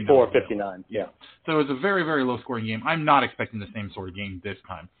 64-59. 64-59, yeah. So it was a very, very low scoring game. I'm not expecting the same sort of game this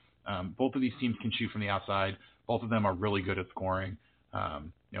time. Both of these teams can shoot from the outside. Both of them are really good at scoring.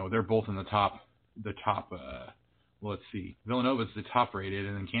 They're both in the top. Let's see. Villanova's the top rated,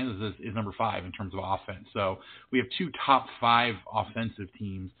 and then Kansas is number 5 in terms of offense. So we have 2 top 5 offensive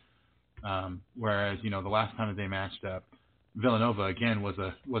teams. Whereas the last time that they matched up, Villanova again was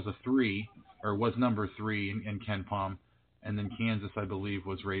a 3 or was number 3 in Ken Pom, and then Kansas I believe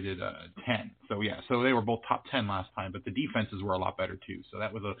was rated 10. So they were both top 10 last time, but the defenses were a lot better too. So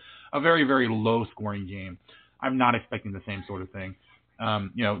that was a very, very low scoring game. I'm not expecting the same sort of thing.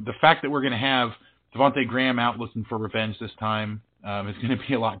 The fact that we're going to have Devontae Graham out looking for revenge this time is going to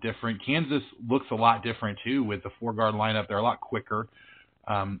be a lot different. Kansas looks a lot different too with the 4-guard lineup. They're a lot quicker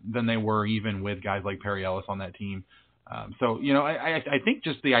than they were even with guys like Perry Ellis on that team. I think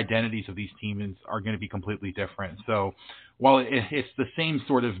just the identities of these teams are going to be completely different. So while it's the same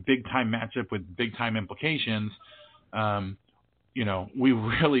sort of big-time matchup with big-time implications, we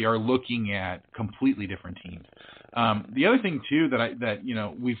really are looking at completely different teams. The other thing too that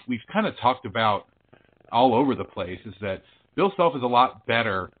we've kind of talked about all over the place is that Bill Self is a lot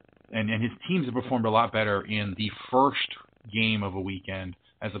better, and his teams have performed a lot better in the first game of a weekend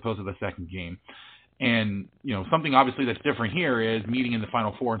as opposed to the second game. And something obviously that's different here is meeting in the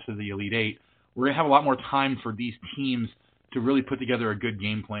Final Four instead of the Elite Eight. We're going to have a lot more time for these teams to really put together a good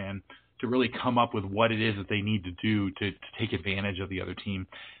game plan, to really come up with what it is that they need to do to take advantage of the other team.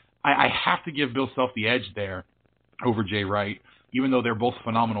 I have to give Bill Self the edge there over Jay Wright, even though they're both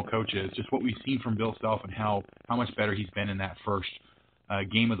phenomenal coaches. Just what we've seen from Bill Self and how much better he's been in that first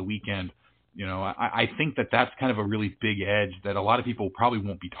game of the weekend. I think that's kind of a really big edge that a lot of people probably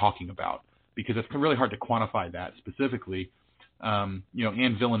won't be talking about because it's really hard to quantify that specifically. And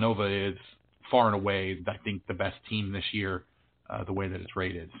Villanova is far and away, I think, the best team this year, the way that it's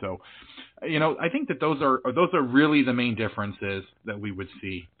rated. So, I think that those are really the main differences that we would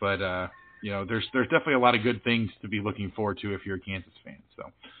see. But there's definitely a lot of good things to be looking forward to if you're a Kansas fan. So,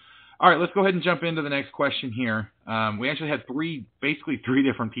 all right, let's go ahead and jump into the next question here. We actually had basically three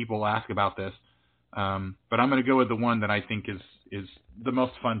different people ask about this, but I'm going to go with the one that I think is the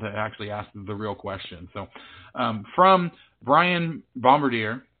most fun to actually ask the real question. So, from Brian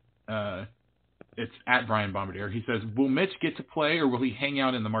Bombardier. It's at Brian Bombardier. He says, will Mitch get to play or will he hang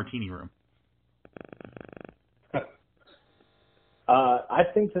out in the martini room? I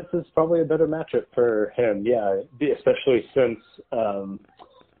think this is probably a better matchup for him, yeah, especially since,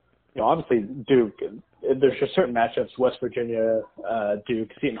 obviously Duke, there's just certain matchups, West Virginia, Duke,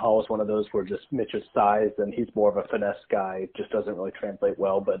 Seton Hall is one of those where just Mitch's size and he's more of a finesse guy, just doesn't really translate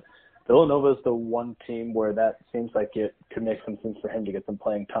well. But Villanova is the one team where that seems like it could make some sense for him to get some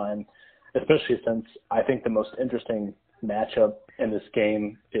playing time, especially since I think the most interesting matchup in this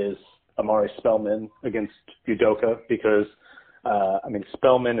game is Amari Spellman against Udoka because,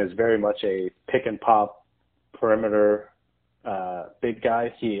 Spellman is very much a pick-and-pop perimeter big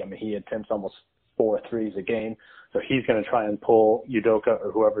guy. He attempts almost 4 threes a game. So he's going to try and pull Udoka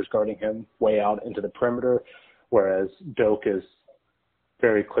or whoever's guarding him way out into the perimeter, whereas Doak is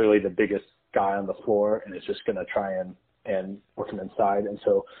very clearly the biggest guy on the floor and is just going to try and work him inside. And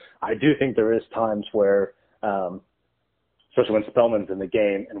so I do think there is times where, especially when Spellman's in the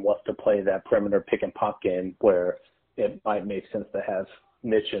game and wants to play that perimeter pick and pop game, where it might make sense to have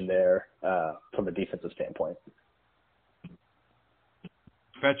Mitch in there from a defensive standpoint.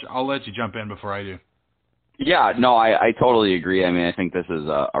 Fetch, I'll let you jump in before I do. Yeah, no, I totally agree. I mean, I think this is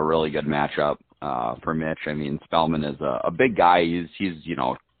a really good matchup for Mitch. I mean, Spellman is a big guy. He's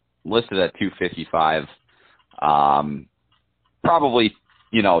listed at 255. Probably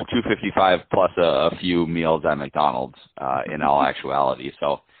 255 plus a few meals at McDonald's in all actuality.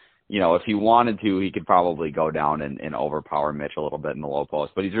 So, if he wanted to, he could probably go down and overpower Mitch a little bit in the low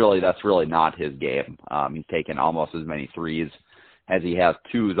post. But that's really not his game. He's taken almost as many threes as he has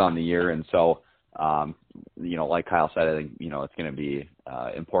twos on the year, and so. Like Kyle said, I think, it's going to be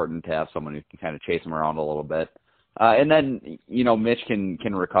important to have someone who can kind of chase him around a little bit. And then, Mitch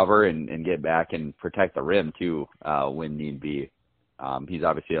can recover and get back and protect the rim too, when need be. He's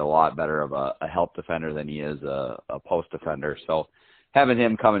obviously a lot better of a help defender than he is a post defender. So having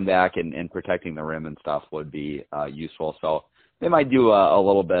him coming back and protecting the rim and stuff would be useful. So they might do a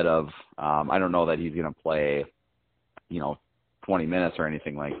little bit of, I don't know that he's going to play, 20 minutes or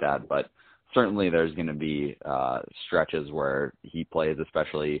anything like that, but certainly there's going to be stretches where he plays,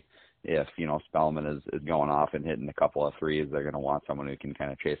 especially if, Spellman is going off and hitting a couple of threes. They're going to want someone who can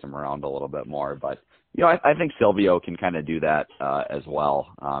kind of chase him around a little bit more. But, I think Silvio can kind of do that as well.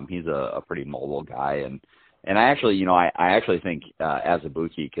 He's a pretty mobile guy. And I actually, I actually think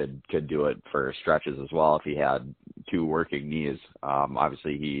Azubuike could do it for stretches as well if he had two working knees.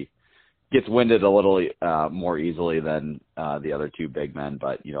 Obviously, he gets winded a little more easily than the other two big men,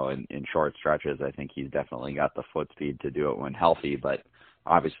 but in short stretches, I think he's definitely got the foot speed to do it when healthy. But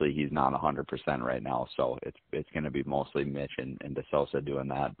obviously, he's not 100% right now, so it's going to be mostly Mitch and De Sousa doing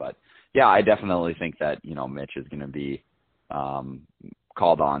that. But yeah, I definitely think that Mitch is going to be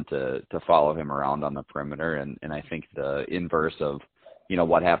called on to follow him around on the perimeter, and I think the inverse of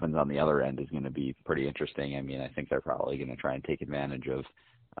what happens on the other end is going to be pretty interesting. I mean, I think they're probably going to try and take advantage of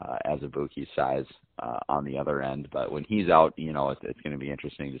Azubuike's size on the other end, but when he's out, it's going to be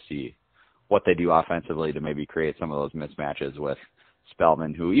interesting to see what they do offensively to maybe create some of those mismatches with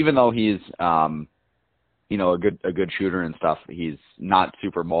Spellman, who, even though he's a good shooter and stuff, he's not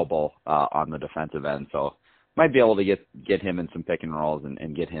super mobile on the defensive end, so might be able to get him in some pick and rolls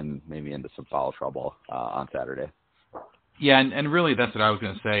and get him maybe into some foul trouble on Saturday. Yeah, and really that's what I was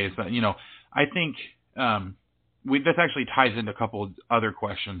going to say is that I think. This actually ties into a couple of other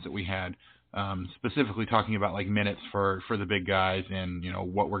questions that we had, specifically talking about like minutes for the big guys and,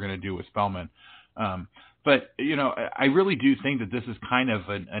 what we're going to do with Spellman. But I really do think that this is kind of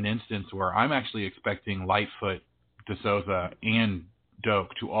an instance where I'm actually expecting Lightfoot, De Sousa, and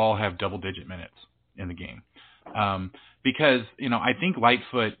Doak to all have double-digit minutes in the game. Because, I think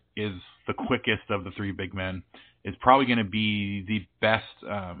Lightfoot is the quickest of the three big men, is probably going to be the best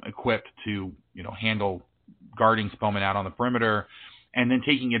equipped to, handle guarding Spellman out on the perimeter, and then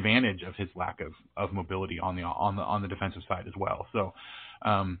taking advantage of his lack of mobility on the defensive side as well. So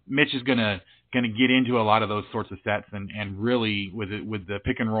Mitch is gonna get into a lot of those sorts of sets, and really with the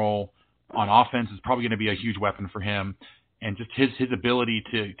pick and roll on offense is probably going to be a huge weapon for him, and just his ability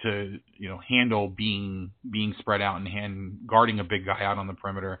to handle being spread out and guarding a big guy out on the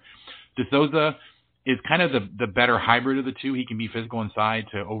perimeter. De Sousa is kind of the better hybrid of the two. He can be physical inside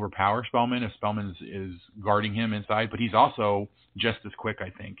to overpower Spellman if Spellman is guarding him inside, but he's also just as quick, I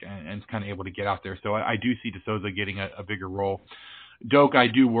think, and is kind of able to get out there. So I do see De Sousa getting a bigger role. Doak, I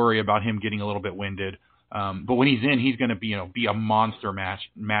do worry about him getting a little bit winded, but when he's in, he's going to be a monster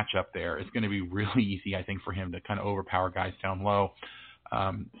matchup there. It's going to be really easy, I think, for him to kind of overpower guys down low.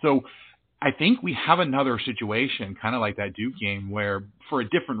 So I think we have another situation, kind of like that Duke game, where for a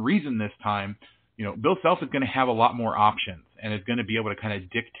different reason this time, Bill Self is going to have a lot more options and is going to be able to kind of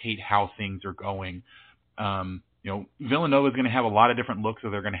dictate how things are going. Villanova is going to have a lot of different looks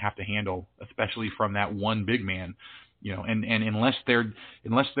that they're going to have to handle, especially from that one big man. And unless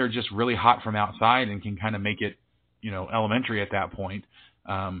they're just really hot from outside and can kind of make it, elementary at that point,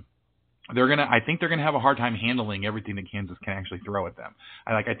 I think they're going to have a hard time handling everything that Kansas can actually throw at them.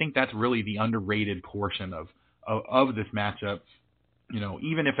 I think that's really the underrated portion of this matchup.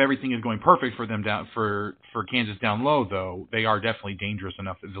 Even if everything is going perfect for them for Kansas down low, though, they are definitely dangerous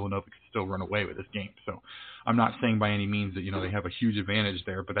enough that Villanova can still run away with this game. So I'm not saying by any means that, they have a huge advantage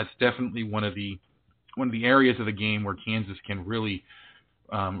there, but that's definitely one of the areas of the game where Kansas can really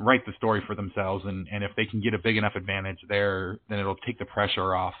write the story for themselves. And if they can get a big enough advantage there, then it'll take the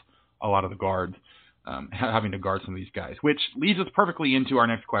pressure off a lot of the guards having to guard some of these guys, which leads us perfectly into our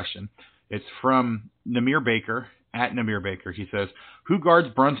next question. It's from Namir Baker, at Namir Baker. He says, who guards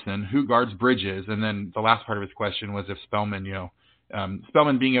Brunson? Who guards Bridges? And then the last part of his question was if Spellman,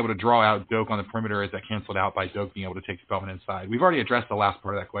 Spellman being able to draw out Doak on the perimeter, is that canceled out by Doak being able to take Spellman inside? We've already addressed the last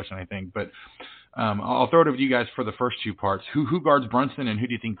part of that question, I think, but I'll throw it over to you guys for the first two parts. Who guards Brunson, and who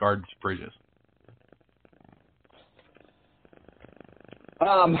do you think guards Bridges?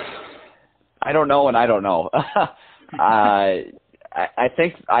 I don't know, and I don't know. I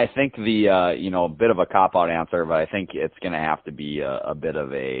think the bit of a cop-out answer, but I think it's going to have to be a bit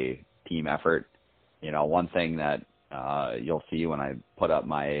of a team effort. One thing that you'll see when I put up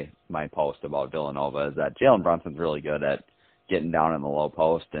my post about Villanova is that Jalen Brunson's really good at getting down in the low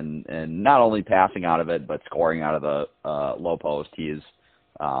post and not only passing out of it, but scoring out of the low post. He's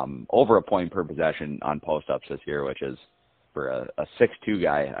over a point per possession on post-ups this year, which is, for a 6'2"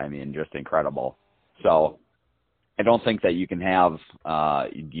 guy, I mean, just incredible. So I don't think that you can have,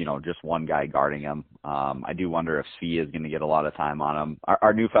 just one guy guarding him. I do wonder if Svi is going to get a lot of time on him.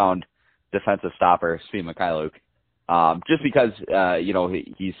 Our newfound defensive stopper, Svi Mikhailuk, just because,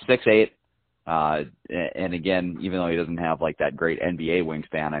 he's 6'8", and again, even though he doesn't have like that great NBA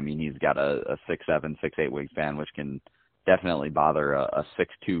wingspan, I mean, he's got a 6'7", 6'8" wingspan, which can definitely bother a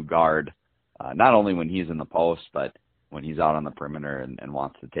 6'2" guard, not only when he's in the post, but when he's out on the perimeter and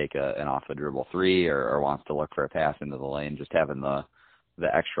wants to take an off the dribble three or wants to look for a pass into the lane. Just having the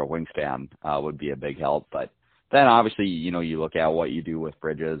extra wingspan would be a big help. But then obviously, you look at what you do with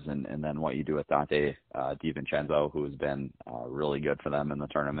Bridges and then what you do with Dante DiVincenzo, who has been really good for them in the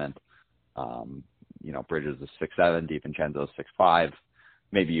tournament. Bridges is 6'7", DiVincenzo is 6'5".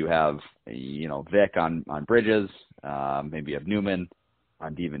 Maybe you have, Vic on Bridges, maybe you have Newman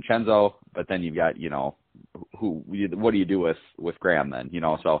on DiVincenzo, but then you've got, what do you do with Graham then?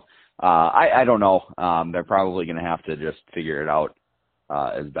 So I don't know. They're probably going to have to just figure it out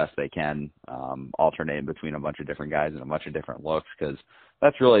as best they can, alternate between a bunch of different guys and a bunch of different looks, because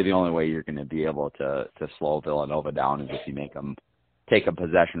that's really the only way you're going to be able to slow Villanova down, is if you make them take a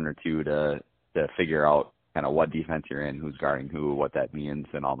possession or two to figure out kind of what defense you're in, who's guarding who, what that means,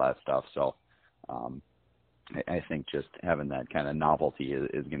 and all that stuff. So I think just having that kind of novelty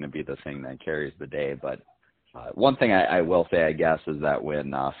is going to be the thing that carries the day. But one thing I will say, I guess, is that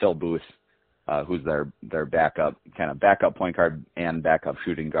when Phil Booth, who's their backup point guard and backup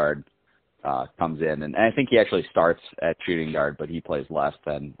shooting guard, comes in, and I think he actually starts at shooting guard, but he plays less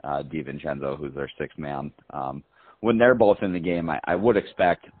than DiVincenzo, who's their sixth man. When they're both in the game, I would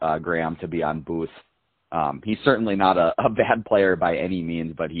expect Graham to be on Booth. He's certainly not a bad player by any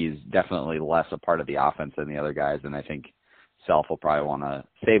means, but he's definitely less a part of the offense than the other guys, and I think Self will probably want to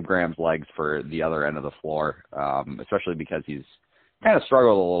save Graham's legs for the other end of the floor, especially because he's kind of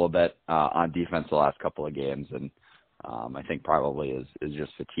struggled a little bit on defense the last couple of games, and I think probably is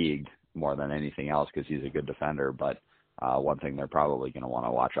just fatigued more than anything else, because he's a good defender. But one thing they're probably going to want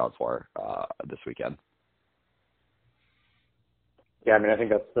to watch out for this weekend. Yeah, I mean, I think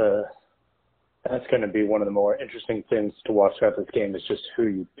that's going to be one of the more interesting things to watch throughout this game, is just who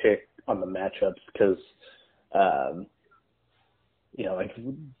you pick on the matchups, because like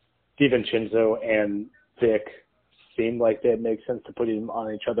DiVincenzo and Vic seem like they'd make sense to put him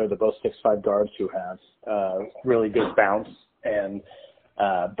on each other. They're both 6'5" guards who have really good bounce, and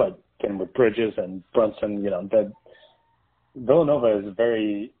but then with Bridges and Brunson, that Villanova is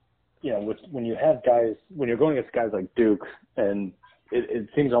very, when you have guys, when you're going against guys like Duke, and it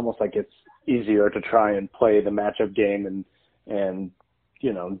seems almost like it's easier to try and play the matchup game and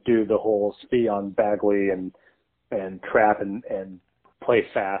do the whole Svi on Bagley and trap and play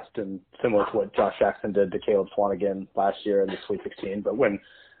fast, and similar to what Josh Jackson did to Caleb Swanigan last year in the Sweet 16. But when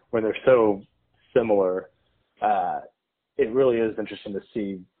they're so similar, it really is interesting to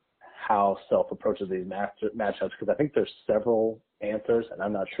see how Self approaches these matchups, because I think there's several answers, and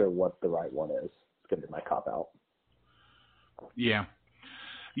I'm not sure what the right one is. It's going to be my cop-out. Yeah.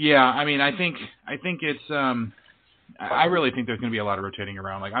 I mean, I think it's I really think there's going to be a lot of rotating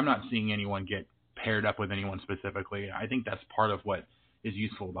around. Like, I'm not seeing anyone get paired up with anyone specifically. I think that's part of what is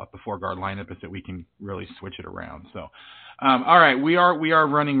useful about the 4-guard lineup, is that we can really switch it around. So, all right, we are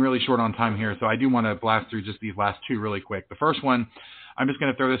running really short on time here, so I do want to blast through just these last two really quick. The first one, I'm just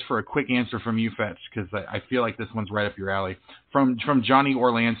going to throw this for a quick answer from you, Fetch, because I feel like this one's right up your alley. From Johnny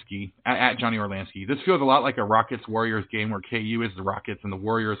Orlansky, at Johnny Orlansky. This feels a lot like a Rockets-Warriors game where KU is the Rockets and the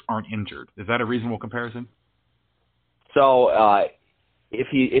Warriors aren't injured. Is that a reasonable comparison? So if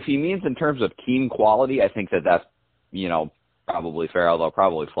he means in terms of team quality, I think that's probably fair, although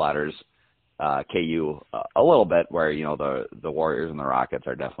probably flatters KU a little bit, where, the Warriors and the Rockets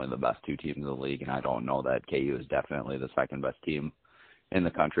are definitely the best two teams in the league, and I don't know that KU is definitely the second best team in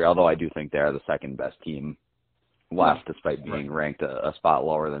the country, although I do think they're the second best team left, despite being ranked a spot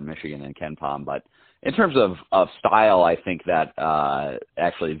lower than Michigan and KenPom. But in terms of style, I think that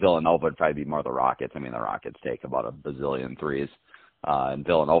actually Villanova would probably be more the Rockets. I mean, the Rockets take about a bazillion threes, and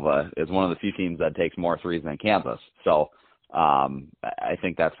Villanova is one of the few teams that takes more threes than Kansas. So I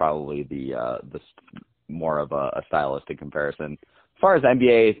think that's probably the more of a stylistic comparison. As far as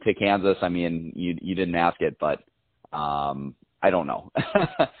NBA to Kansas, I mean, you didn't ask it, but I don't know.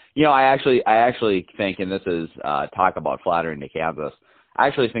 I actually think, and this is talk about flattering to Kansas, I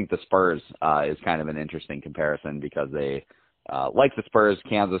actually think the Spurs is kind of an interesting comparison, because they, like the Spurs,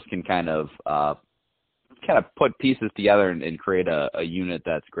 Kansas can kind of put pieces together and create a unit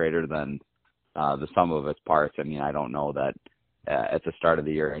that's greater than the sum of its parts. I mean, I don't know that at the start of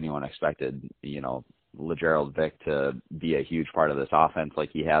the year anyone expected, LeGerald Vick to be a huge part of this offense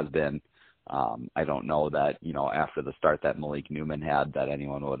like he has been. I don't know that, after the start that Malik Newman had, that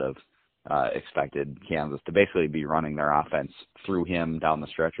anyone would have expected Kansas to basically be running their offense through him down the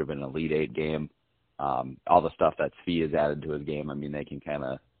stretch of an Elite Eight game. All the stuff that Svi has added to his game, I mean, they can kind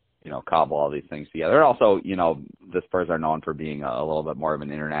of, cobble all these things together. And also, the Spurs are known for being a little bit more of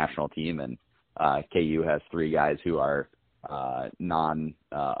an international team, and KU has three guys who are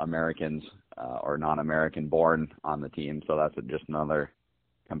non-Americans or non-American born on the team, so that's just another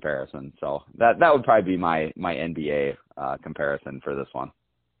comparison. So that would probably be my NBA comparison for this one.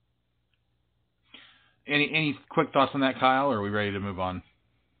 Any quick thoughts on that, Kyle, or are we ready to move on?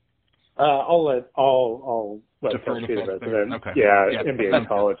 I'll let Coach be the resident. Okay. Yeah, NBA and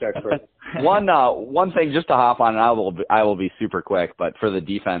college expert. One thing just to hop on, and I will be super quick, but for the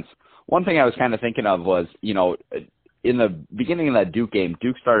defense, one thing I was kind of thinking of was, in the beginning of that Duke game,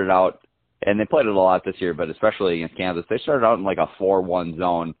 Duke started out, and they played it a lot this year, but especially against Kansas, they started out in like a 4-1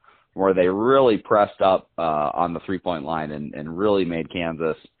 zone where they really pressed up on the three-point line and really made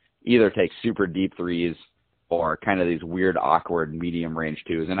Kansas either take super deep threes or kind of these weird, awkward medium range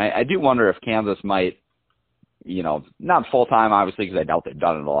twos. And I do wonder if Kansas might, not full-time, obviously, because I doubt they've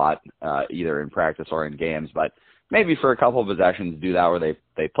done it a lot, either in practice or in games, but maybe for a couple of possessions do that where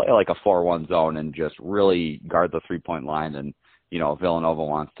they play like a 4-1 zone and just really guard the three-point line. And, if Villanova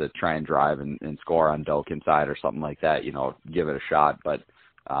wants to try and drive and score on Doak inside or something like that, give it a shot. But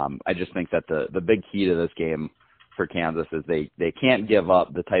I just think that the big key to this game for Kansas is they can't give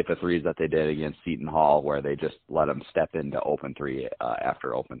up the type of threes that they did against Seton Hall, where they just let them step into open three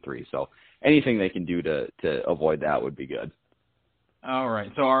after open three. So anything they can do to avoid that would be good. All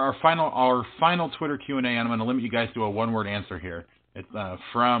right. So our final Twitter Q&A, and I'm going to limit you guys to a one-word answer here. It's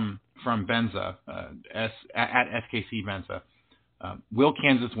from Benza, at SKC Benza. Will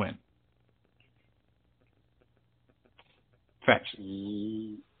Kansas win? Fetch.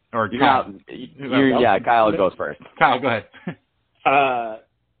 Or Kyle. Kyle goes first. Kyle, go ahead.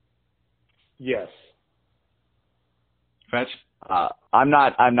 Yes. Fetch. I'm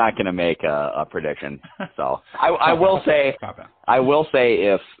not going to make a prediction. So I will say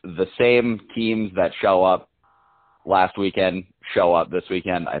if the same teams that show up last weekend show up this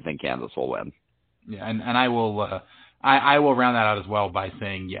weekend, I think Kansas will win. Yeah, and I will I will round that out as well by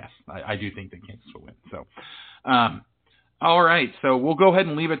saying yes. I do think that Kansas will win. So. All right, so we'll go ahead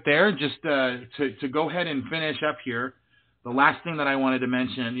and leave it there. Just to go ahead and finish up here, the last thing that I wanted to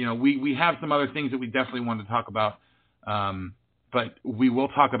mention, we have some other things that we definitely wanted to talk about, but we will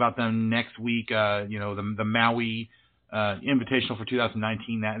talk about them next week. The Maui Invitational for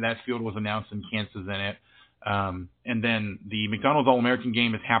 2019, that field was announced and Kansas in it. And then the McDonald's All-American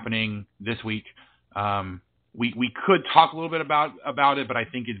game is happening this week. We could talk a little bit about it, but I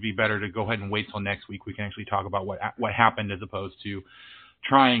think it'd be better to go ahead and wait till next week. We can actually talk about what happened as opposed to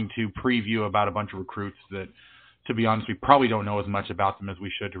trying to preview about a bunch of recruits that, to be honest, we probably don't know as much about them as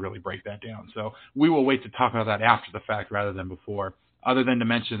we should to really break that down. So we will wait to talk about that after the fact rather than before, other than to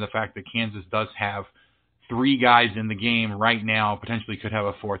mention the fact that Kansas does have 3 guys in the game right now, potentially could have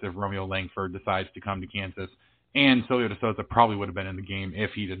a fourth if Romeo Langford decides to come to Kansas, and Silvio De Sousa probably would have been in the game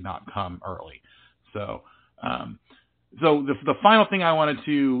if he did not come early. So the final thing I wanted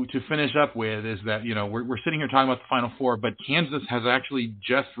to finish up with is that, we're sitting here talking about the Final Four, but Kansas has actually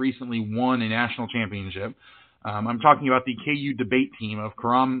just recently won a national championship. I'm talking about the KU debate team of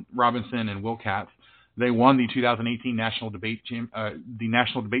Karam Robinson and Will Katz. They won the 2018 national debate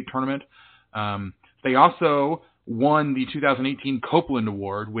tournament. They also won the 2018 Copeland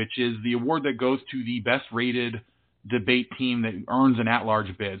Award, which is the award that goes to the best rated debate team that earns an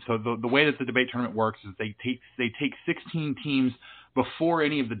at-large bid. So the way that the debate tournament works is they take 16 teams before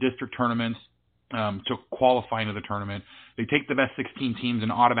any of the district tournaments to qualify into the tournament. They take the best 16 teams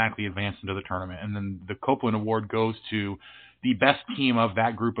and automatically advance into the tournament. And then the Copeland Award goes to the best team of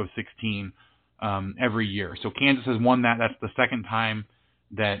that group of 16 every year. So Kansas has won that. That's the second time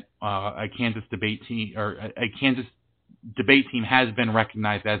that a Kansas debate team has been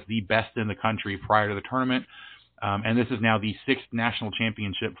recognized as the best in the country prior to the tournament. And this is now the 6th national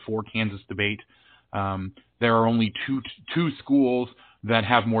championship for Kansas debate. There are only two schools that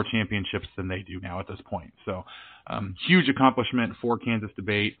have more championships than they do now at this point. So huge accomplishment for Kansas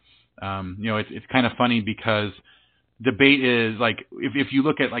debate. It's kind of funny because debate is like, if you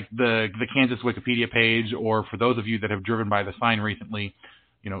look at like the Kansas Wikipedia page, or for those of you that have driven by the sign recently,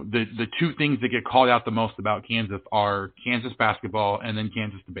 the two things that get called out the most about Kansas are Kansas basketball and then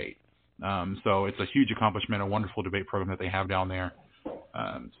Kansas debate. So it's a huge accomplishment, a wonderful debate program that they have down there.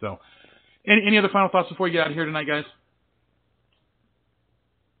 So any other final thoughts before you get out of here tonight, guys?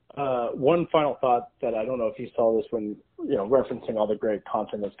 One final thought that I don't know if you saw this when, referencing all the great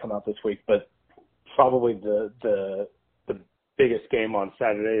content that's come out this week, but probably the biggest game on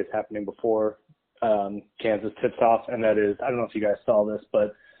Saturday is happening before Kansas tips off, and that is, I don't know if you guys saw this,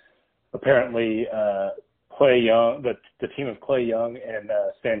 but apparently Clay Young, the team of Clay Young and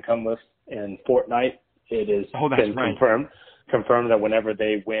Stan Cunliffe in Fortnite, it is confirmed that whenever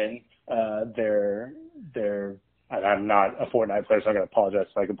they win, they're I'm not a Fortnite player, so I'm going to apologize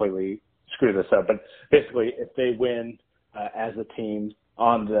if I completely screw this up. But basically, if they win as a team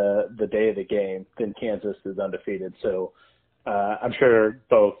on the day of the game, then Kansas is undefeated. So I'm sure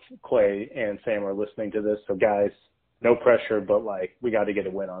both Clay and Sam are listening to this. So guys, no pressure, but we got to get a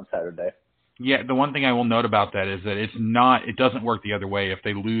win on Saturday. Yeah, the one thing I will note about that is that it doesn't work the other way. If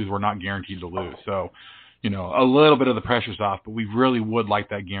they lose, we're not guaranteed to lose. So, a little bit of the pressure's off, but we really would like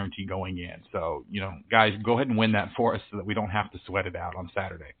that guarantee going in. So, guys, go ahead and win that for us so that we don't have to sweat it out on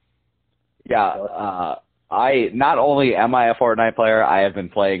Saturday. Yeah, I not only am I a Fortnite player, I have been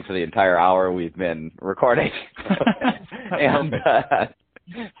playing for the entire hour we've been recording. And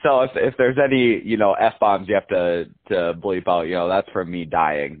so if there's any, F-bombs you have to bleep out, that's from me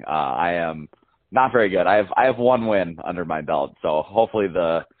dying. I am not very good. I have one win under my belt, so hopefully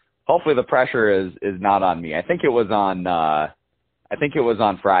the pressure is not on me. I think it was on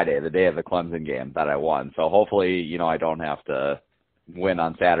Friday, the day of the Clemson game, that I won. So hopefully, I don't have to win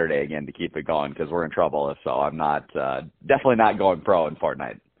on Saturday again to keep it going, because we're in trouble if so. I'm not definitely not going pro in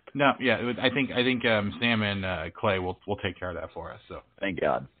Fortnite. No, yeah, I think Sam and Clay will take care of that for us. So thank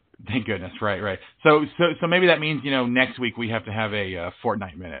God. Thank goodness. Right. So maybe that means next week we have to have a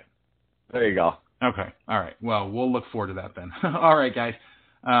Fortnite minute. There you go. Okay. All right. Well, we'll look forward to that then. All right, guys.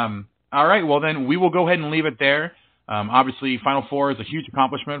 All right. Well, then we will go ahead and leave it there. Obviously, Final Four is a huge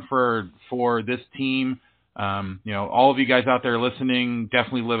accomplishment for this team. All of you guys out there listening,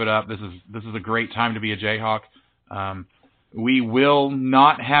 definitely live it up. This is a great time to be a Jayhawk. We will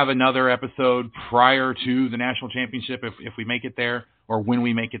not have another episode prior to the national championship if we make it there, or when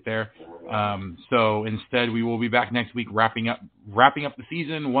we make it there. So instead, we will be back next week wrapping up the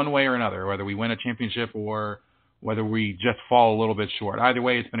season one way or another, whether we win a championship or whether we just fall a little bit short. Either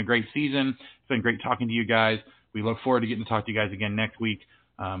way, it's been a great season. It's been great talking to you guys. We look forward to getting to talk to you guys again next week.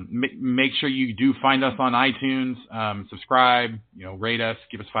 Make sure you do find us on iTunes, subscribe, rate us,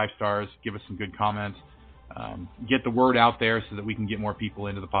 give us 5 stars, give us some good comments, get the word out there so that we can get more people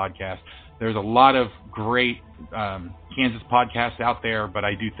into the podcast. There's a lot of great Kansas podcasts out there, but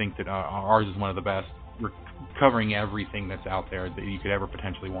I do think that ours is one of the best. We're covering everything that's out there that you could ever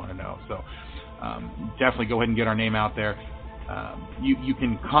potentially want to know. So definitely go ahead and get our name out there. You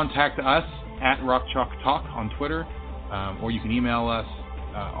can contact us at Rock Chalk Talk on Twitter, or you can email us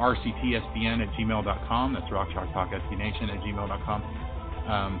rctsbn@gmail.com. That's rockchalktalksbnation@gmail.com.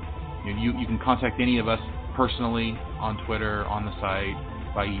 You can contact any of us personally on Twitter, on the site,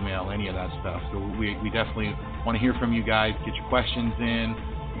 by email, any of that stuff. So we definitely want to hear from you guys. Get your questions in.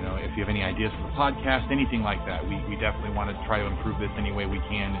 If you have any ideas for the podcast, anything like that, we definitely want to try to improve this any way we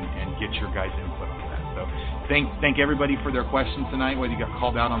can and get your guys' input on that. So thank everybody for their questions tonight, whether you got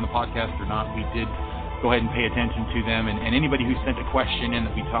called out on the podcast or not. We did go ahead and pay attention to them, and anybody who sent a question in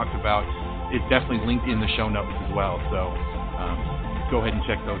that we talked about is definitely linked in the show notes as well. So go ahead and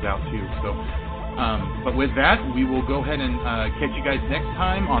check those out too. So, but with that, we will go ahead and catch you guys next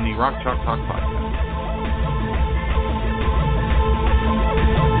time on the Rock Chalk Talk podcast.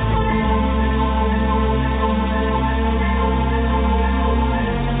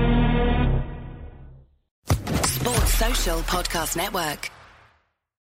 Sports Social Podcast Network.